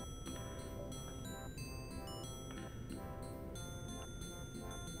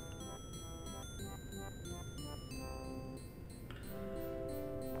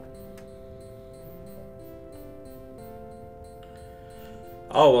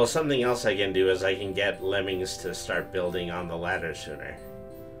 Oh, well, something else I can do is I can get Lemmings to start building on the ladder sooner.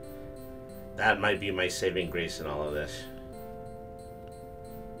 That might be my saving grace in all of this.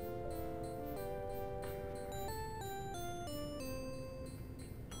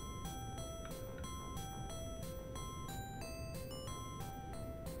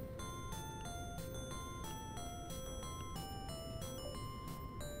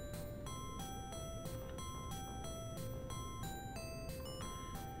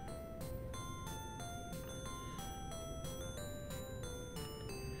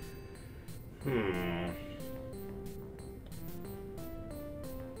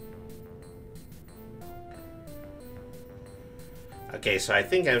 Okay, so I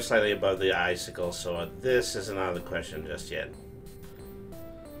think I'm slightly above the icicle, so this isn't out of the question just yet.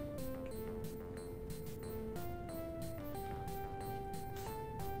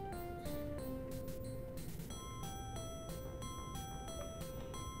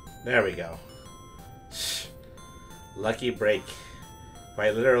 There we go. Lucky break.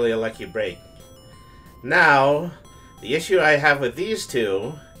 Quite literally a lucky break. Now, the issue I have with these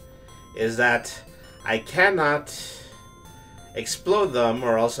two is that I cannot explode them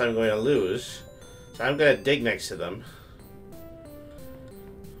or else I'm going to lose. So I'm going to dig next to them.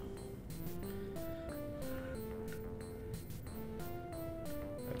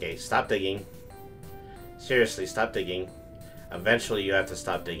 Okay, stop digging. Seriously, stop digging. Eventually you have to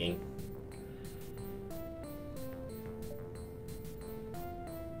stop digging.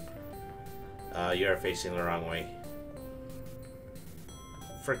 You're facing the wrong way.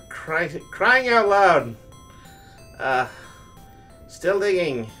 For crying out loud! Still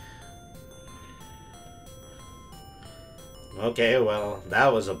digging. Okay, well,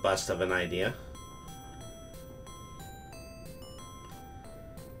 that was a bust of an idea.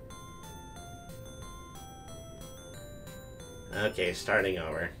 Okay, starting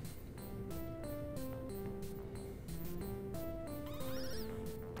over.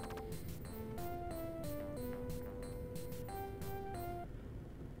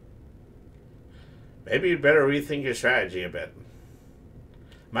 Maybe you'd better rethink your strategy a bit.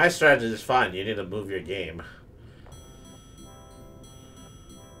 My strategy is fine. You need to move your game.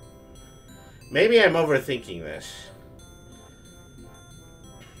 Maybe I'm overthinking this.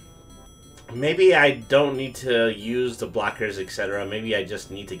 Maybe I don't need to use the blockers, etc. Maybe I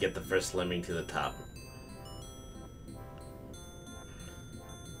just need to get the first lemming to the top.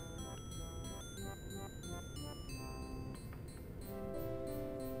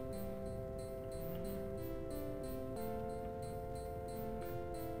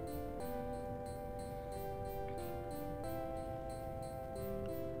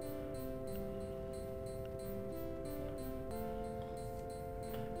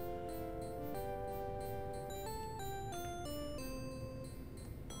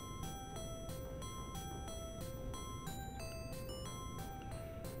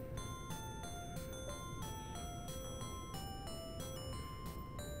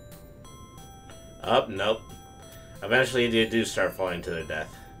 Oh, nope. Eventually they do start falling to their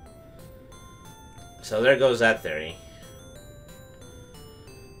death. So there goes that theory.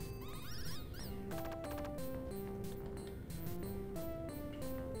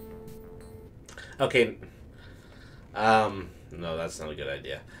 Okay. No, that's not a good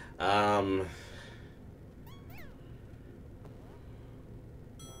idea.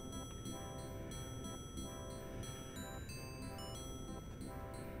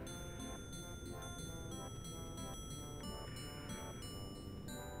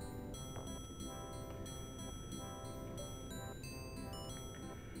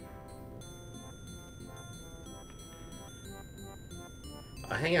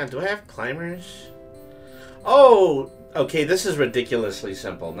 Hang on, do I have climbers? Oh, okay, this is ridiculously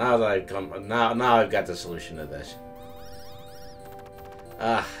simple. Now that I've now I've got the solution to this.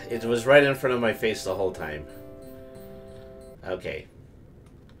 It was right in front of my face the whole time. Okay.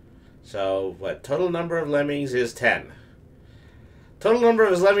 So, what? Total number of lemmings is 10. Total number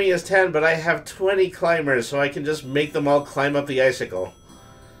of lemmings is 10, but I have 20 climbers, so I can just make them all climb up the icicle.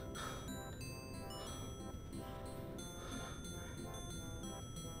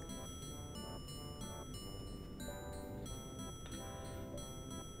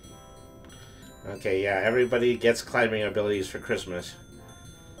 Okay, yeah, everybody gets climbing abilities for Christmas.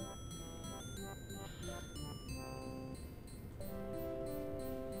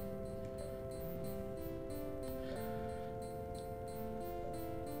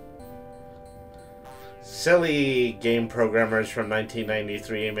 Silly game programmers from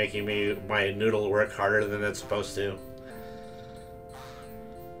 1993 making my noodle work harder than it's supposed to.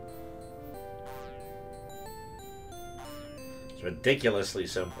 It's ridiculously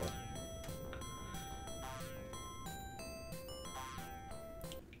simple.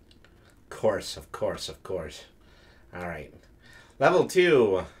 Of course. Alright. Level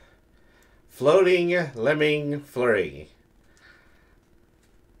 2. Floating Lemming Flurry.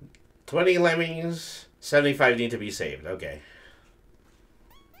 20 lemmings, 75 need to be saved. Okay.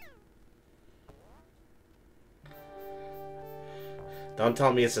 Don't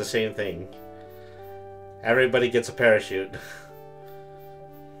tell me it's the same thing. Everybody gets a parachute.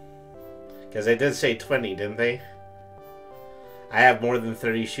 Because they did say 20, didn't they? I have more than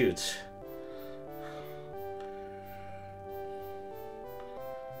 30 chutes.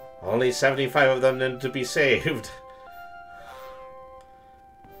 Only 75 of them need to be saved.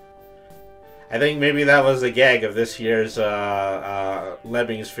 I think maybe that was the gag of this year's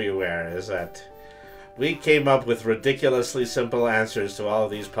Lemmings freeware, is that we came up with ridiculously simple answers to all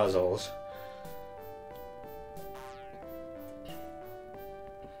of these puzzles.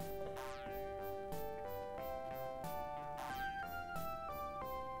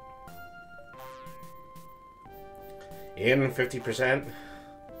 In 50%.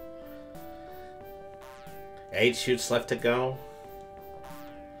 8 chutes left to go.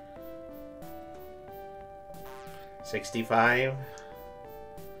 65.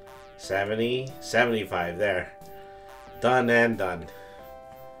 70. 75. There. Done and done.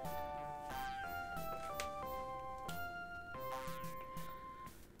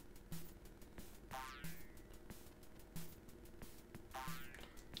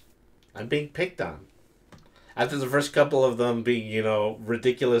 I'm being picked on. After the first couple of them being, you know,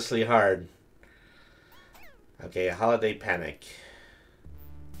 ridiculously hard. Okay, Holiday Panic.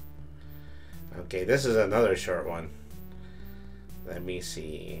 Okay, this is another short one. Let me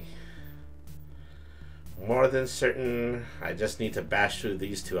see. More than certain, I just need to bash through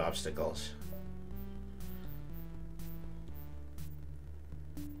these 2 obstacles.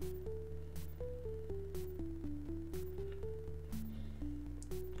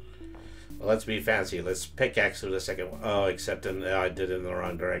 Well, let's be fancy. Let's pickaxe through the second one. Oh, except I did it in the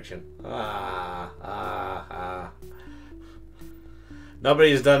wrong direction.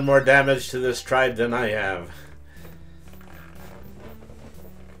 Nobody's done more damage to this tribe than I have.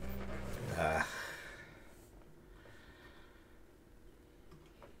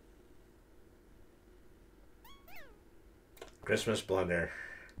 Christmas blunder.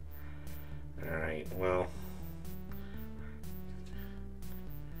 Alright, well.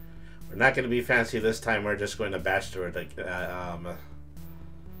 We're not going to be fancy this time. We're just going to bash through it.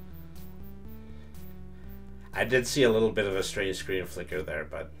 I did see a little bit of a strange screen flicker there,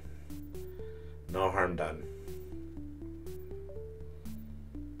 but no harm done.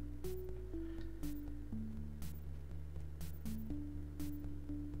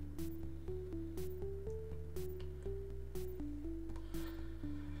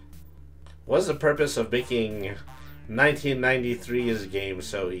 What's the purpose of making 1993's game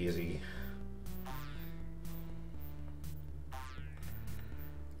so easy?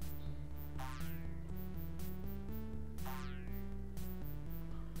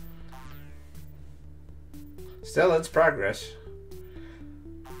 Still, it's progress.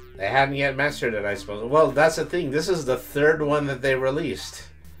 They hadn't yet mastered it, I suppose. Well, that's the thing. This is the 3rd one that they released.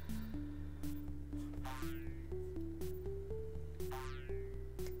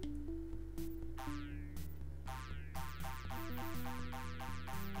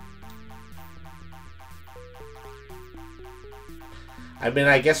 I mean,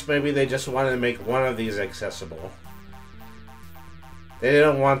 I guess maybe they just wanted to make one of these accessible. They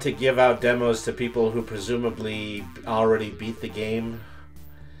didn't want to give out demos to people who presumably already beat the game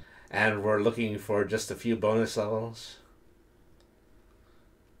and were looking for just a few bonus levels.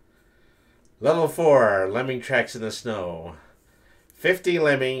 Level 4, Lemming Tracks in the Snow. 50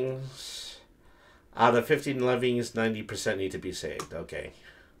 lemmings. Out of 15 lemmings, 90% need to be saved. Okay.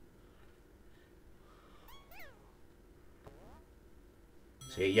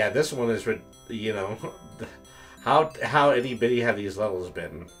 See, yeah, this one is, you know, how itty bitty have these levels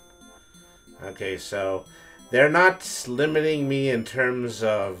been? Okay, so they're not limiting me in terms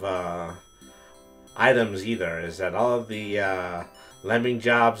of items either. Is that all of the lemming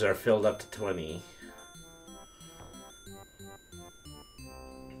jobs are filled up to 20?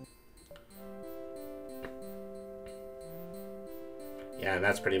 Yeah, and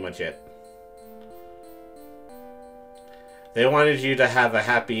that's pretty much it. They wanted you to have a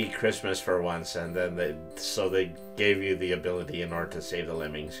happy Christmas for once, and then so they gave you the ability in order to save the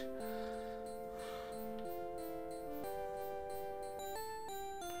lemmings.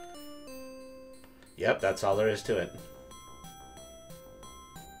 Yep, that's all there is to it.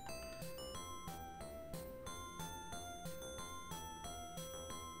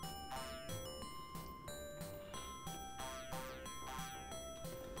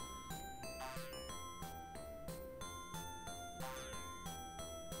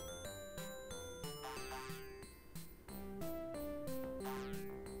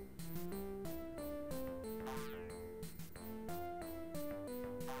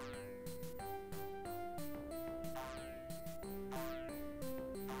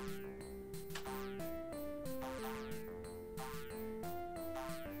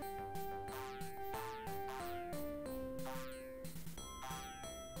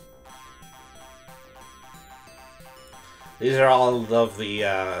 These are all of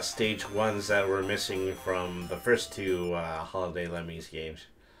the stage ones that were missing from the first two Holiday Lemmings games.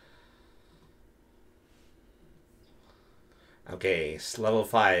 Okay, level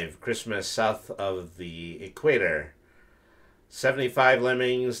 5, Christmas south of the equator. 75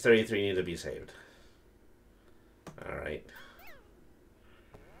 lemmings, 33 need to be saved. Alright.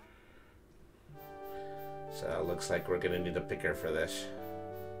 So it looks like we're going to need a picker for this.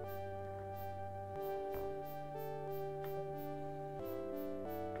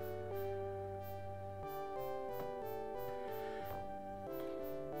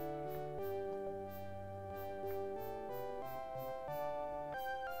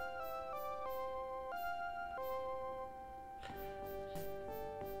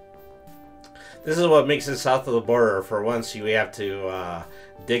 This is what makes it south of the border. For once, you have to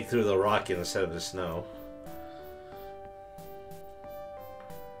dig through the rock instead of the snow.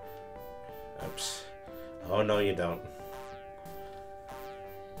 Oops. Oh, no, you don't.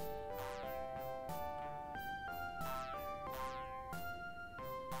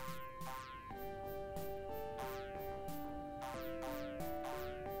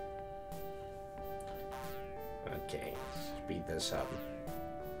 Okay, speed this up.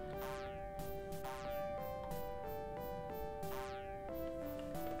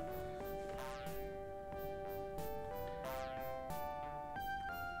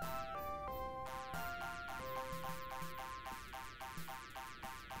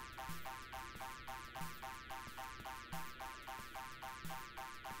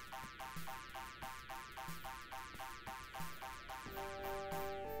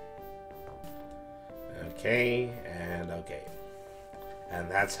 Okay, and okay.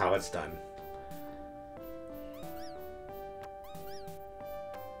 And that's how it's done.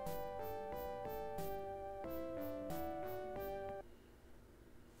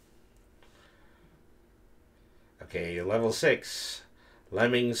 Okay, level 6.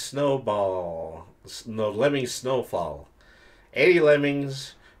 Lemmings Snowball. No, Lemmings Snowfall. 80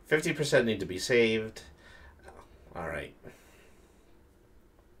 lemmings, 50% need to be saved. Alright.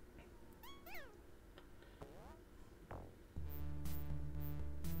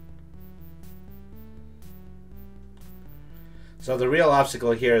 So the real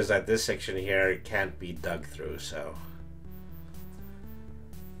obstacle here is that this section here can't be dug through, so...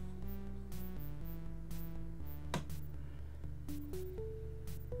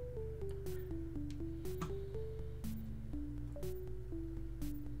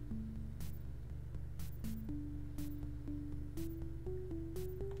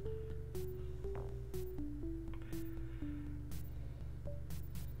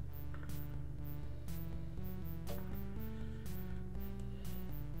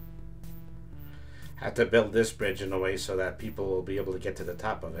 have to build this bridge in a way so that people will be able to get to the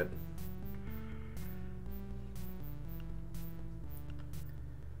top of it.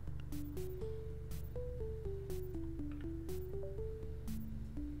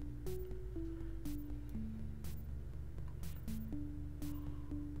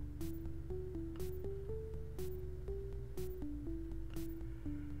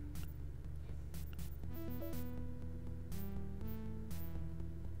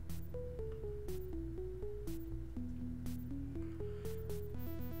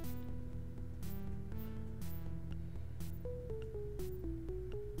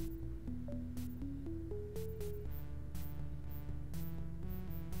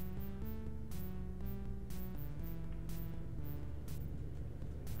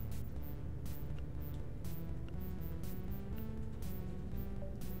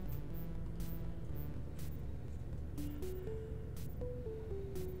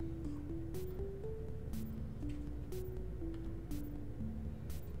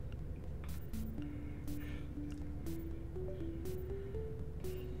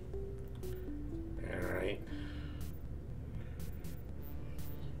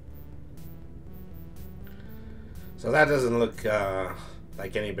 So that doesn't look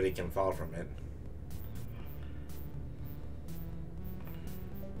like anybody can fall from it.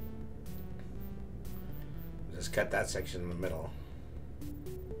 Just cut that section in the middle.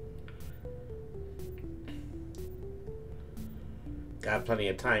 Got plenty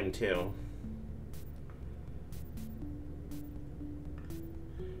of time too.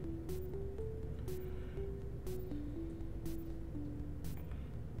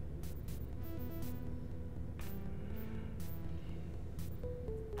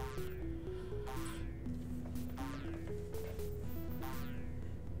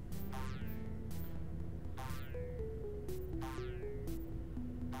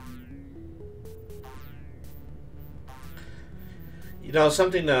 You know,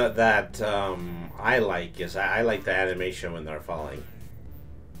 something that I like is I like the animation when they're falling.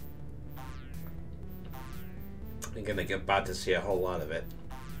 I'm gonna get about to see a whole lot of it.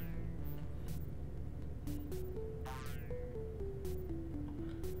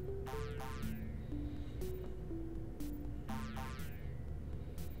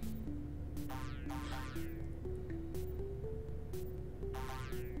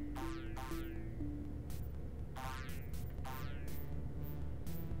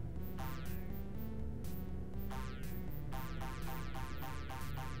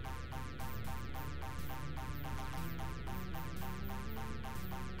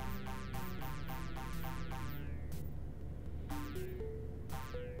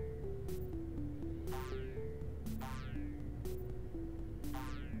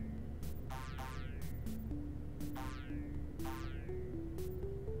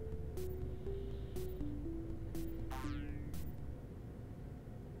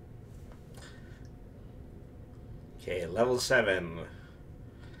 Okay, level 7.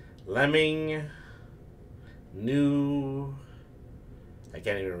 Lemming. New. I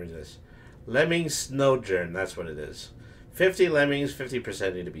can't even read this. Lemming Snowjourn, that's what it is. 50 lemmings,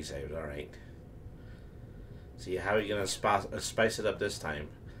 50% need to be saved. Alright. See, how are you going to spice it up this time?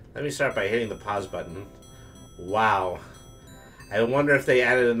 Let me start by hitting the pause button. Wow. I wonder if they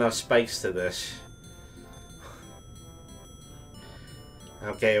added enough spikes to this.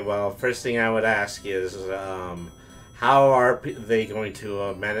 Okay, well, first thing I would ask is, how are they going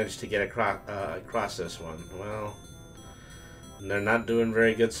to manage to get across this one? Well, they're not doing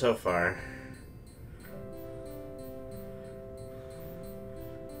very good so far.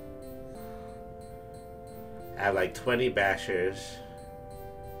 I have like 20 bashers.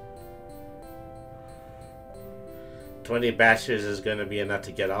 20 bashers is going to be enough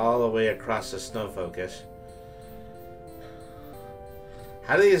to get all the way across the snow focus.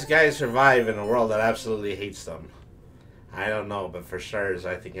 How do these guys survive in a world that absolutely hates them? I don't know, but for starters,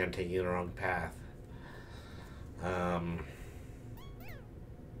 I think I'm taking the wrong path.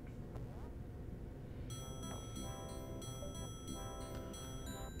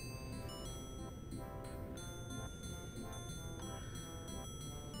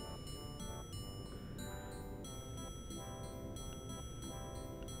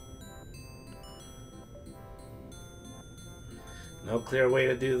 No clear way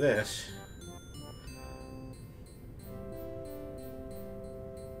to do this.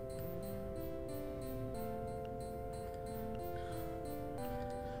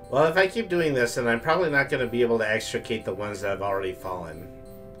 Well, if I keep doing this, then I'm probably not going to be able to extricate the ones that have already fallen.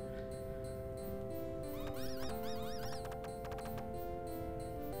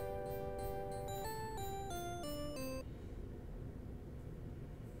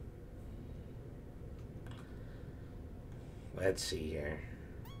 Let's see here.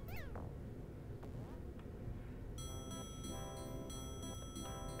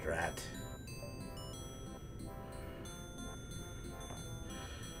 Drat.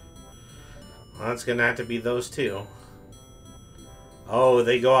 Well, it's gonna have to be those two. Oh,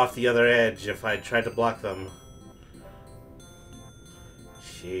 they go off the other edge if I try to block them.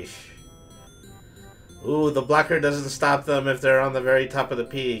 Sheesh. Ooh, the blocker doesn't stop them if they're on the very top of the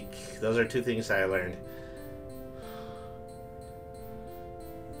peak. Those are two things I learned.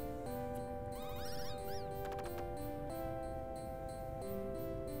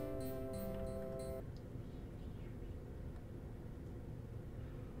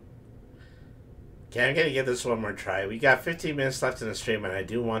 Okay, I'm gonna give this one more try. We got 15 minutes left in the stream, and I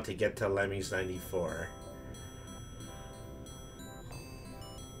do want to get to Lemmings 94.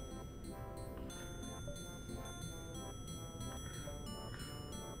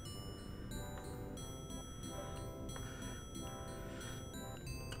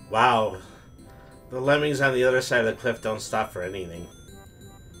 Wow. The lemmings on the other side of the cliff don't stop for anything.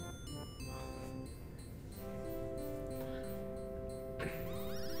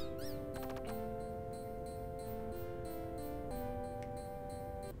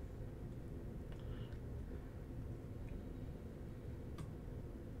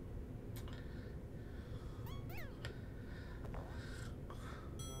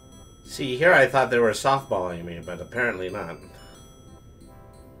 See, here I thought they were softballing me, but apparently not.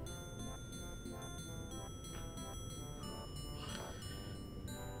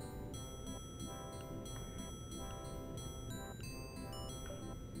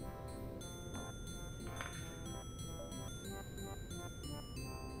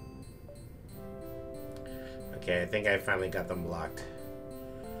 Okay, I think I finally got them blocked.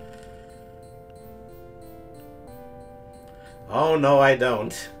 Oh, no, I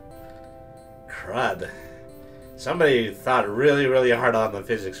don't. Crud. Somebody thought really, really hard on the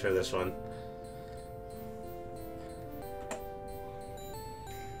physics for this one.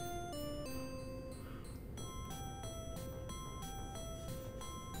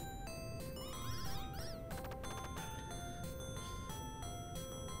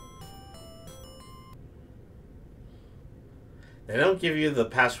 They don't give you the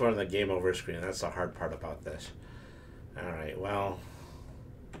password on the game over screen. That's the hard part about this. Alright, well,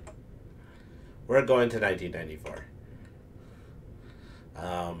 we're going to 1994.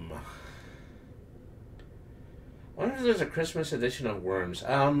 I wonder if there's a Christmas edition of Worms.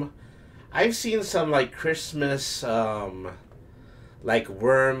 I've seen some like Christmas, like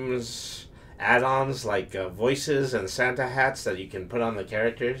Worms add-ons, like voices and Santa hats that you can put on the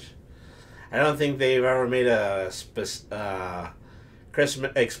characters. I don't think they've ever made a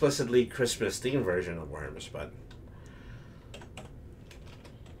Christmas explicitly Christmas themed version of Worms, but.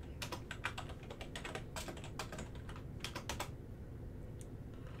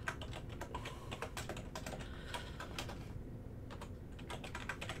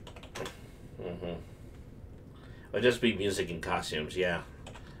 It'll just be music and costumes, yeah.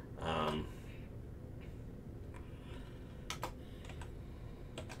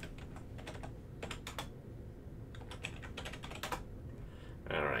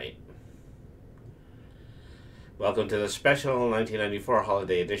 Alright. Welcome to the special 1994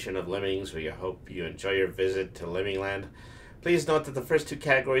 holiday edition of Lemmings. We hope you enjoy your visit to Lemmingland. Please note that the first two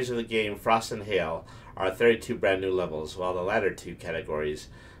categories of the game, Frost and Hail, are 32 brand new levels, while the latter two categories,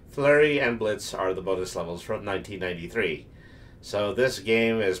 Flurry and Blitz, are the bonus levels from 1993. So this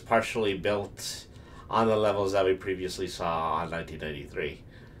game is partially built on the levels that we previously saw on 1993.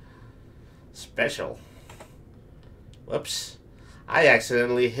 Special. Whoops. I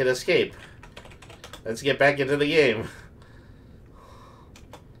accidentally hit escape. Let's get back into the game.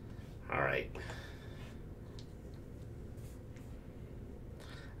 Alright.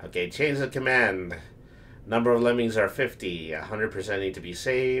 Okay, change the command. Number of lemmings are 50. 100% need to be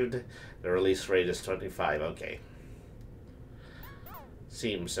saved. The release rate is 25. Okay.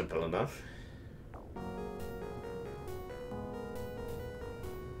 Seems simple enough.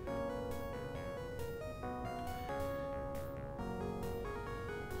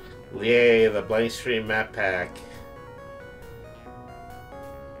 Yay, the blank stream map pack.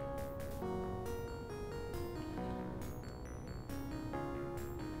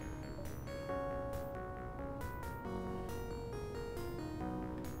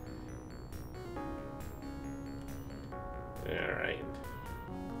 Alright.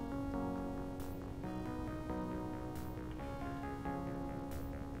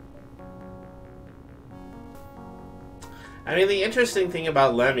 I mean, the interesting thing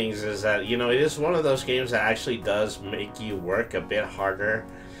about Lemmings is that, you know, it is one of those games that actually does make you work a bit harder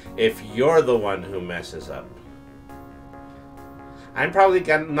if you're the one who messes up. I'm probably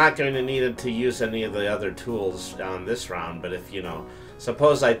not going to need to use any of the other tools on this round, but if, you know,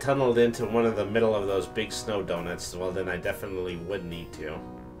 suppose I tunneled into one of the middle of those big snow donuts, well, then I definitely would need to.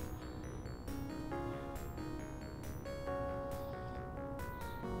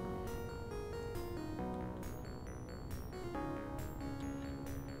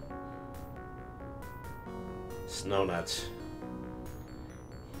 Snow nuts.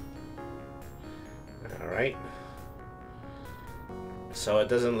 Alright. So it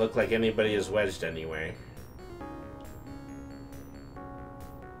doesn't look like anybody is wedged anyway.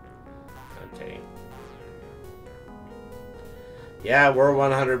 Okay. Yeah, we're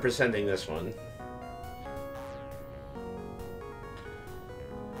 100%ing this one.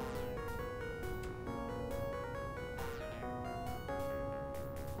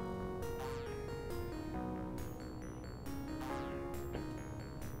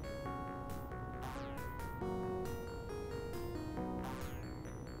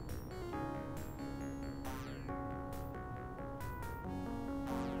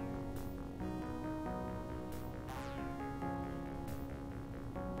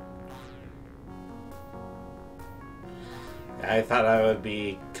 I thought I would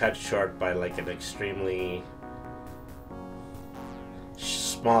be cut short by like an extremely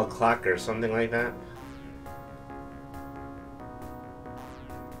small clock or something like that.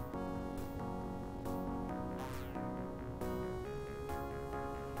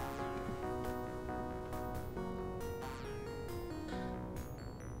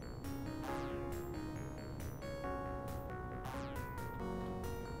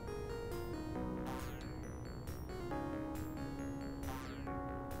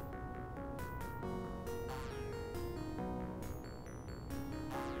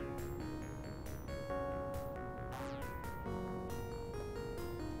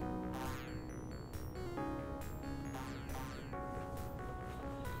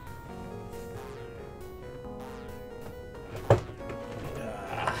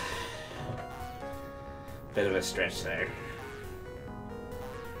 Bit of a stretch there.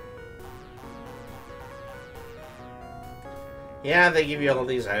 Yeah, they give you all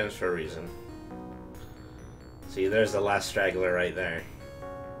these items for a reason. See, there's the last straggler right there.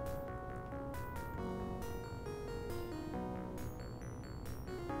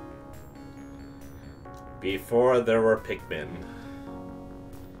 Before there were Pikmin.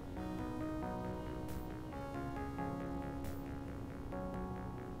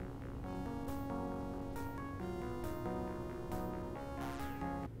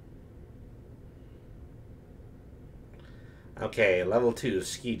 Okay, level 2,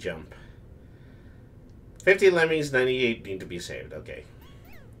 ski jump. 50 lemmings, 98 need to be saved. Okay.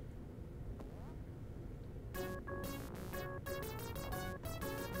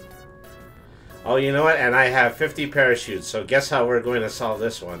 Oh, you know what? And I have 50 parachutes, so guess how we're going to solve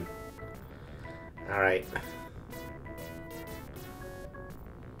this one. Alright.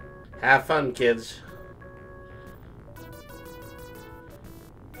 Have fun, kids.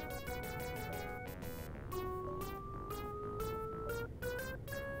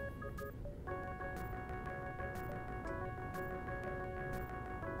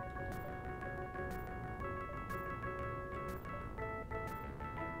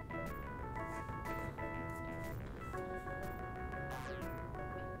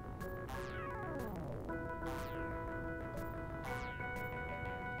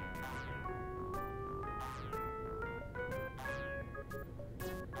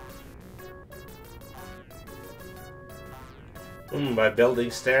 By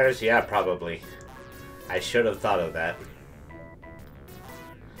building stairs? Yeah, probably. I should have thought of that.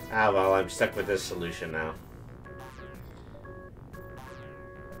 Ah, well, I'm stuck with this solution now.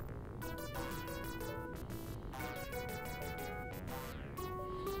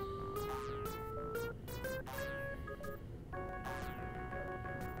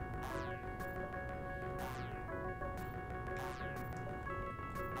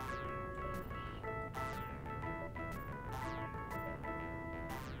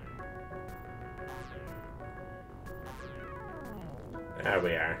 There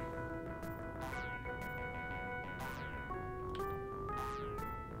we are.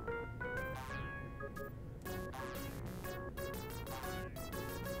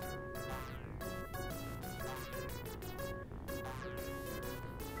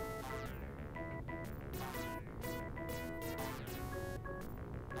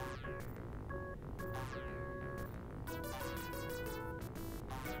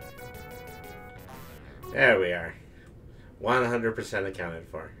 There we are. 100% accounted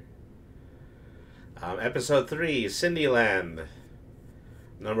for. Episode 3, Cindyland.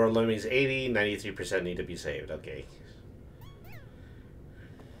 Number of lemmings 80, 93% need to be saved. Okay.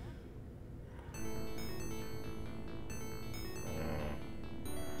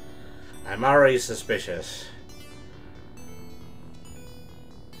 I'm already suspicious.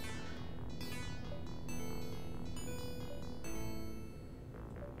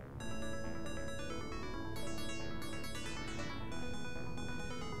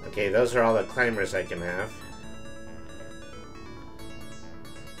 Okay, those are all the climbers I can have.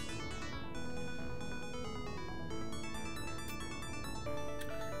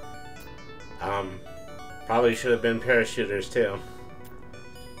 Probably should have been parachuters too.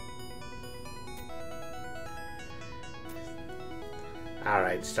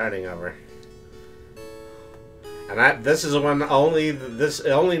 Alright, starting over. And this is when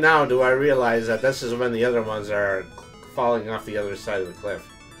only now do I realize that this is when the other ones are falling off the other side of the cliff.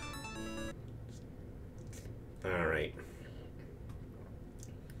 Alright.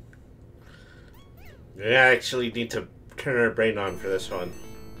 We actually need to turn our brain on for this one.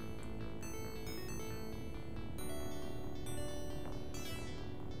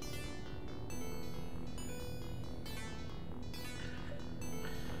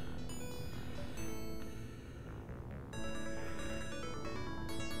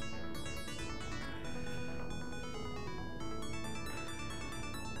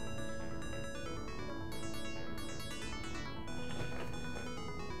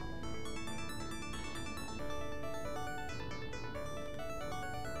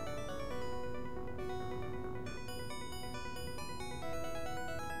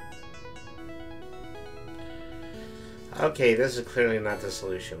 Okay, this is clearly not the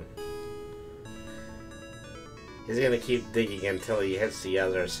solution. He's gonna keep digging until he hits the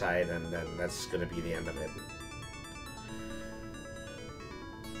other side, and then that's gonna be the end of it.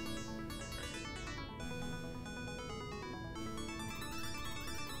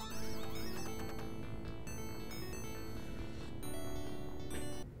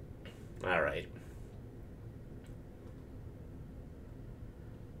 Alright.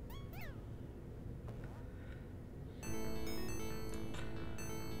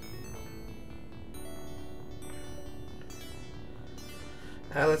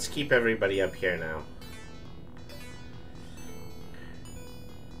 Let's keep everybody up here now.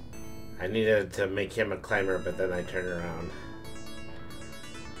 I needed to make him a climber, but then I turned around.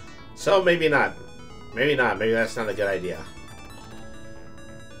 So maybe not. Maybe not. Maybe that's not a good idea.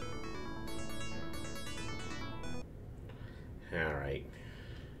 Alright.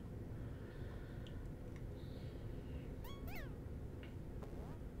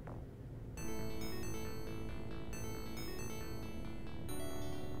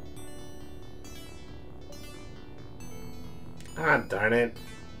 Ah, darn it.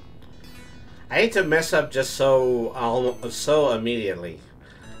 I hate to mess up just so immediately.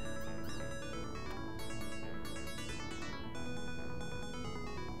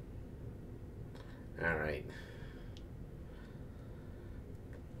 All right.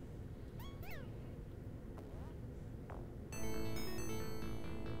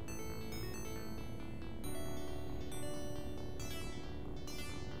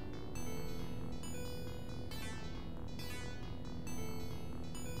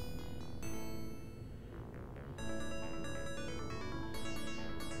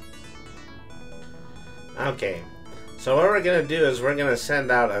 Okay, so what we're gonna do is we're gonna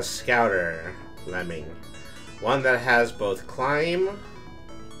send out a scouter lemming, one that has both climb,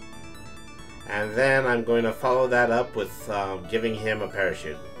 and then I'm going to follow that up with giving him a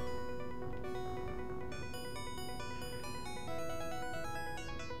parachute.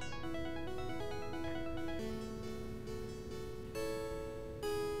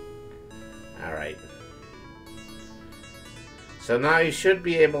 Alright. So now you should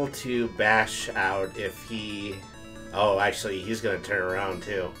be able to bash out if he... Oh, actually, he's going to turn around,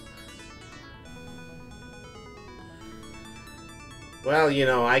 too. Well, you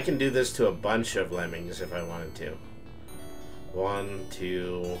know, I can do this to a bunch of lemmings if I wanted to. 1,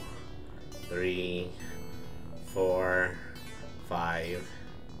 2, 3, 4, 5.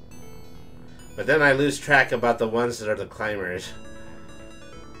 But then I lose track about the ones that are the climbers.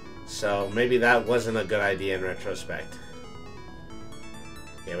 So maybe that wasn't a good idea in retrospect.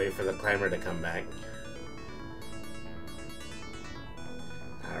 Okay, wait for the climber to come back.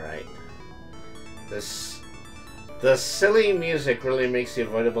 Alright. The silly music really makes the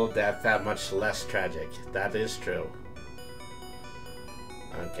avoidable death that much less tragic. That is true.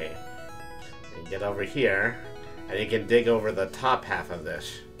 Okay. And get over here, and you can dig over the top half of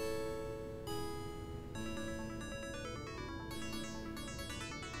this.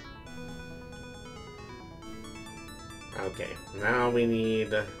 Okay, now we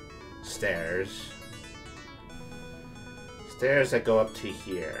need stairs. Stairs that go up to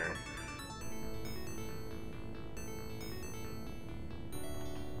here.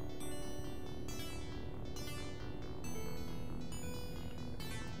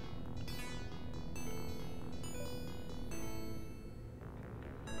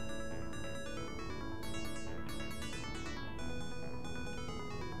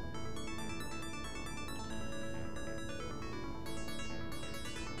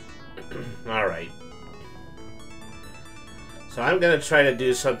 Alright. So I'm going to try to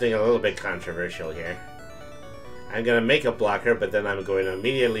do something a little bit controversial here. I'm going to make a blocker, but then I'm going to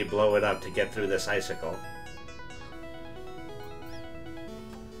immediately blow it up to get through this icicle.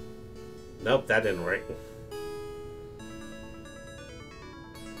 Nope, that didn't work.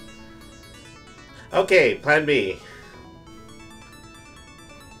 Okay, plan B.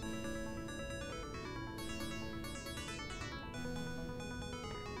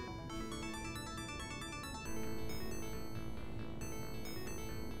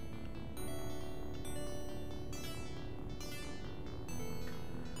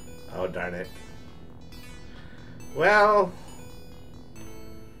 Oh, darn it. Well,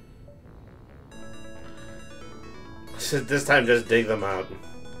 this time just dig them out.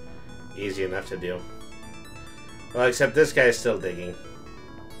 Easy enough to do. Well, except this guy's still digging.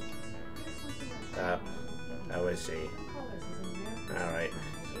 Oh, I see. Alright.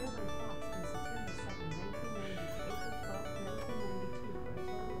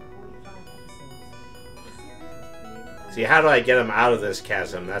 See, how do I get him out of this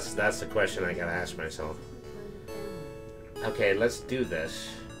chasm? That's the question I gotta ask myself. Okay, let's do this.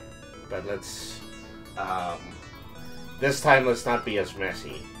 But let's... this time, let's not be as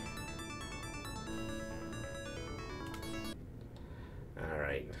messy.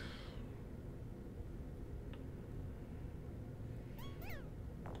 Alright.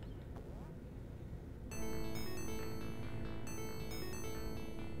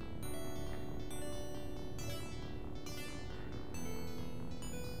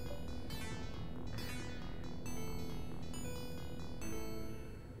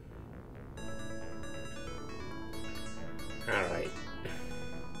 Alright.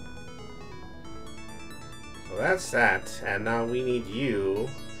 that's that. And now we need you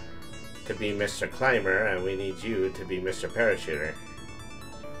to be Mr. Climber, and we need you to be Mr. Parachuter.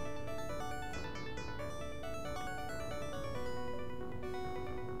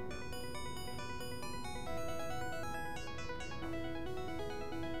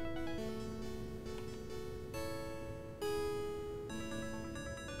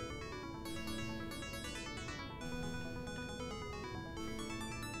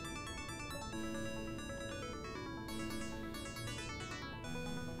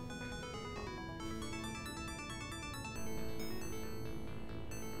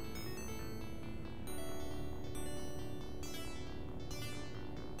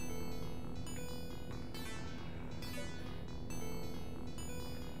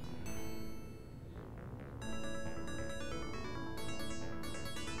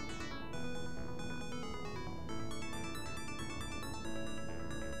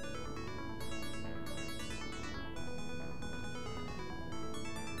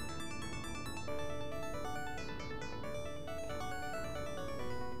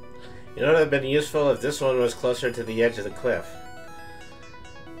 You know what would have been useful if this one was closer to the edge of the cliff.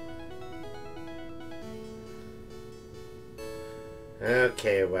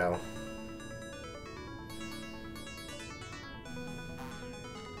 Okay, well.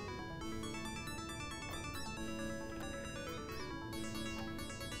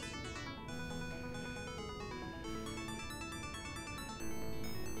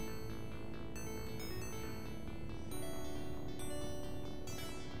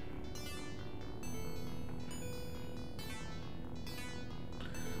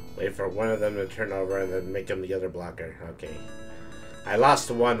 Wait for one of them to turn over and then make them the other blocker. Okay. I lost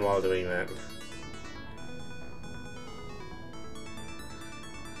one while doing that.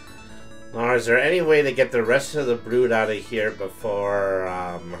 Now, is there any way to get the rest of the brood out of here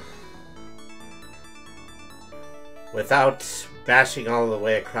before, without bashing all the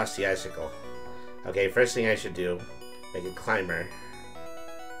way across the icicle? Okay, first thing I should do, make a climber.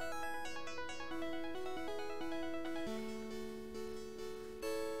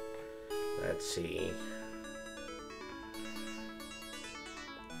 Let's see.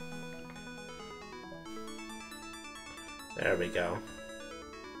 There we go.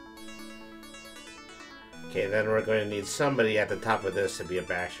 Okay, then we're going to need somebody at the top of this to be a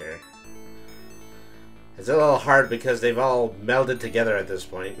basher. It's a little hard because they've all melded together at this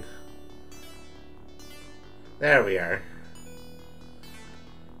point. There we are.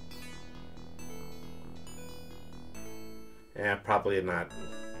 Yeah, probably not.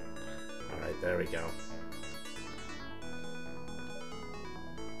 Alright, there we go.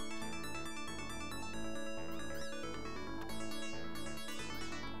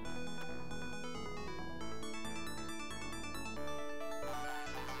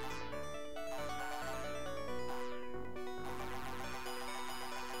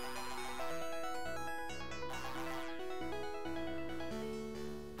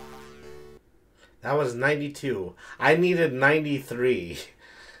 That was 92. I needed 93.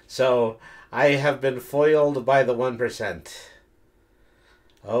 So, I have been foiled by the 1%.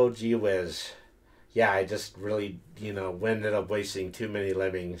 Oh, gee whiz. Yeah, I just really, ended up wasting too many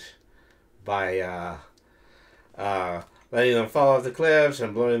lemmings by letting them fall off the cliffs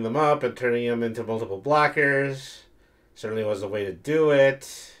and blowing them up and turning them into multiple blockers. Certainly was the way to do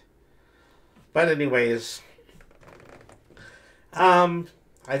it. But anyways,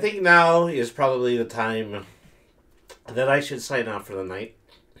 I think now is probably the time that I should sign off for the night.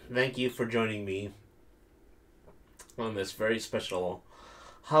 Thank you for joining me on this very special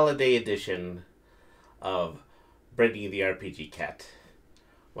holiday edition of Brittany the RPG Cat.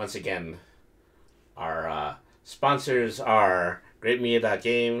 Once again, our sponsors are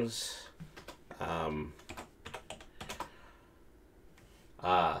GreatMedia.Games,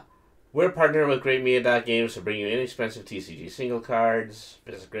 we're partnered with GreatMedia.Games to bring you inexpensive TCG single cards.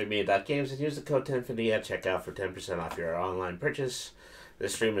 Visit GreatMedia.Games and use the code 1050 at checkout for 10% off your online purchase.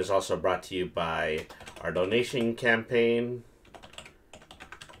 This stream is also brought to you by our donation campaign.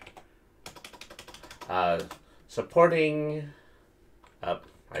 Supporting... I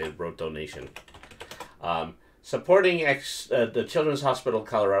wrote donation. Supporting the Children's Hospital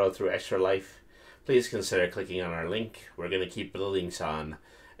Colorado through Extra Life. Please consider clicking on our link. We're going to keep the links on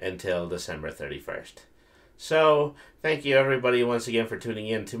until December 31st. So, thank you everybody once again for tuning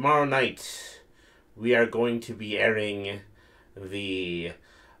in. Tomorrow night, we are going to be airing the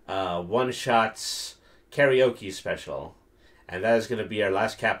One Shots karaoke special. And that is going to be our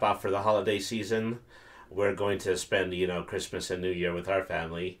last cap off for the holiday season. We're going to spend, Christmas and New Year with our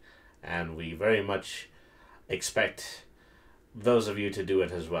family. And we very much expect those of you to do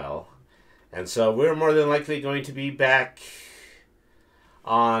it as well. And so we're more than likely going to be back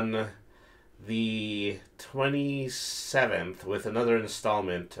on the 27th with another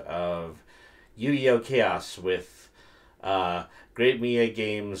installment of Yu-Gi-Oh! Chaos with Great Mia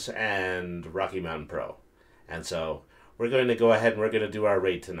Games and Rocky Mountain Pro. And so we're going to go ahead and we're going to do our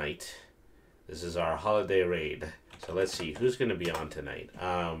raid tonight. This is our holiday raid. So let's see who's going to be on tonight.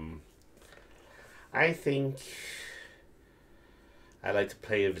 I think I'd like to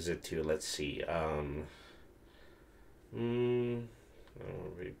play a visit to. Let's see.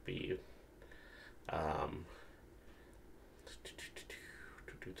 Be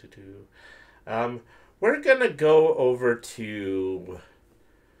we're gonna go over to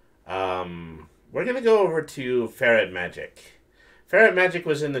Ferret Magic. Ferret Magic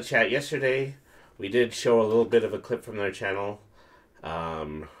was in the chat yesterday. We did show a little bit of a clip from their channel.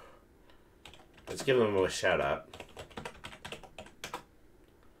 Let's give them a shout out.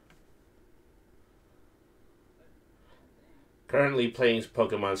 Currently playing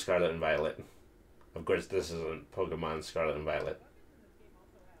Pokemon Scarlet and Violet. Of course, this isn't Pokemon Scarlet and Violet.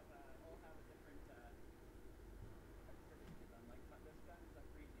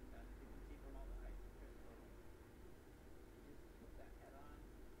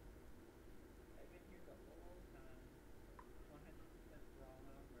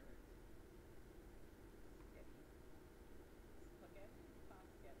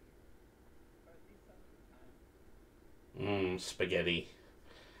 Spaghetti.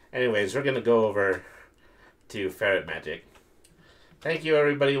 Anyways, we're going to go over to Ferret Magic. Thank you,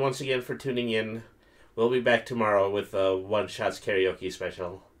 everybody, once again for tuning in. We'll be back tomorrow with a One Shots Karaoke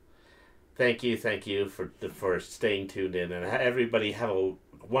special. Thank you for staying tuned in. And everybody have a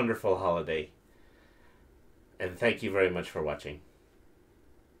wonderful holiday. And thank you very much for watching.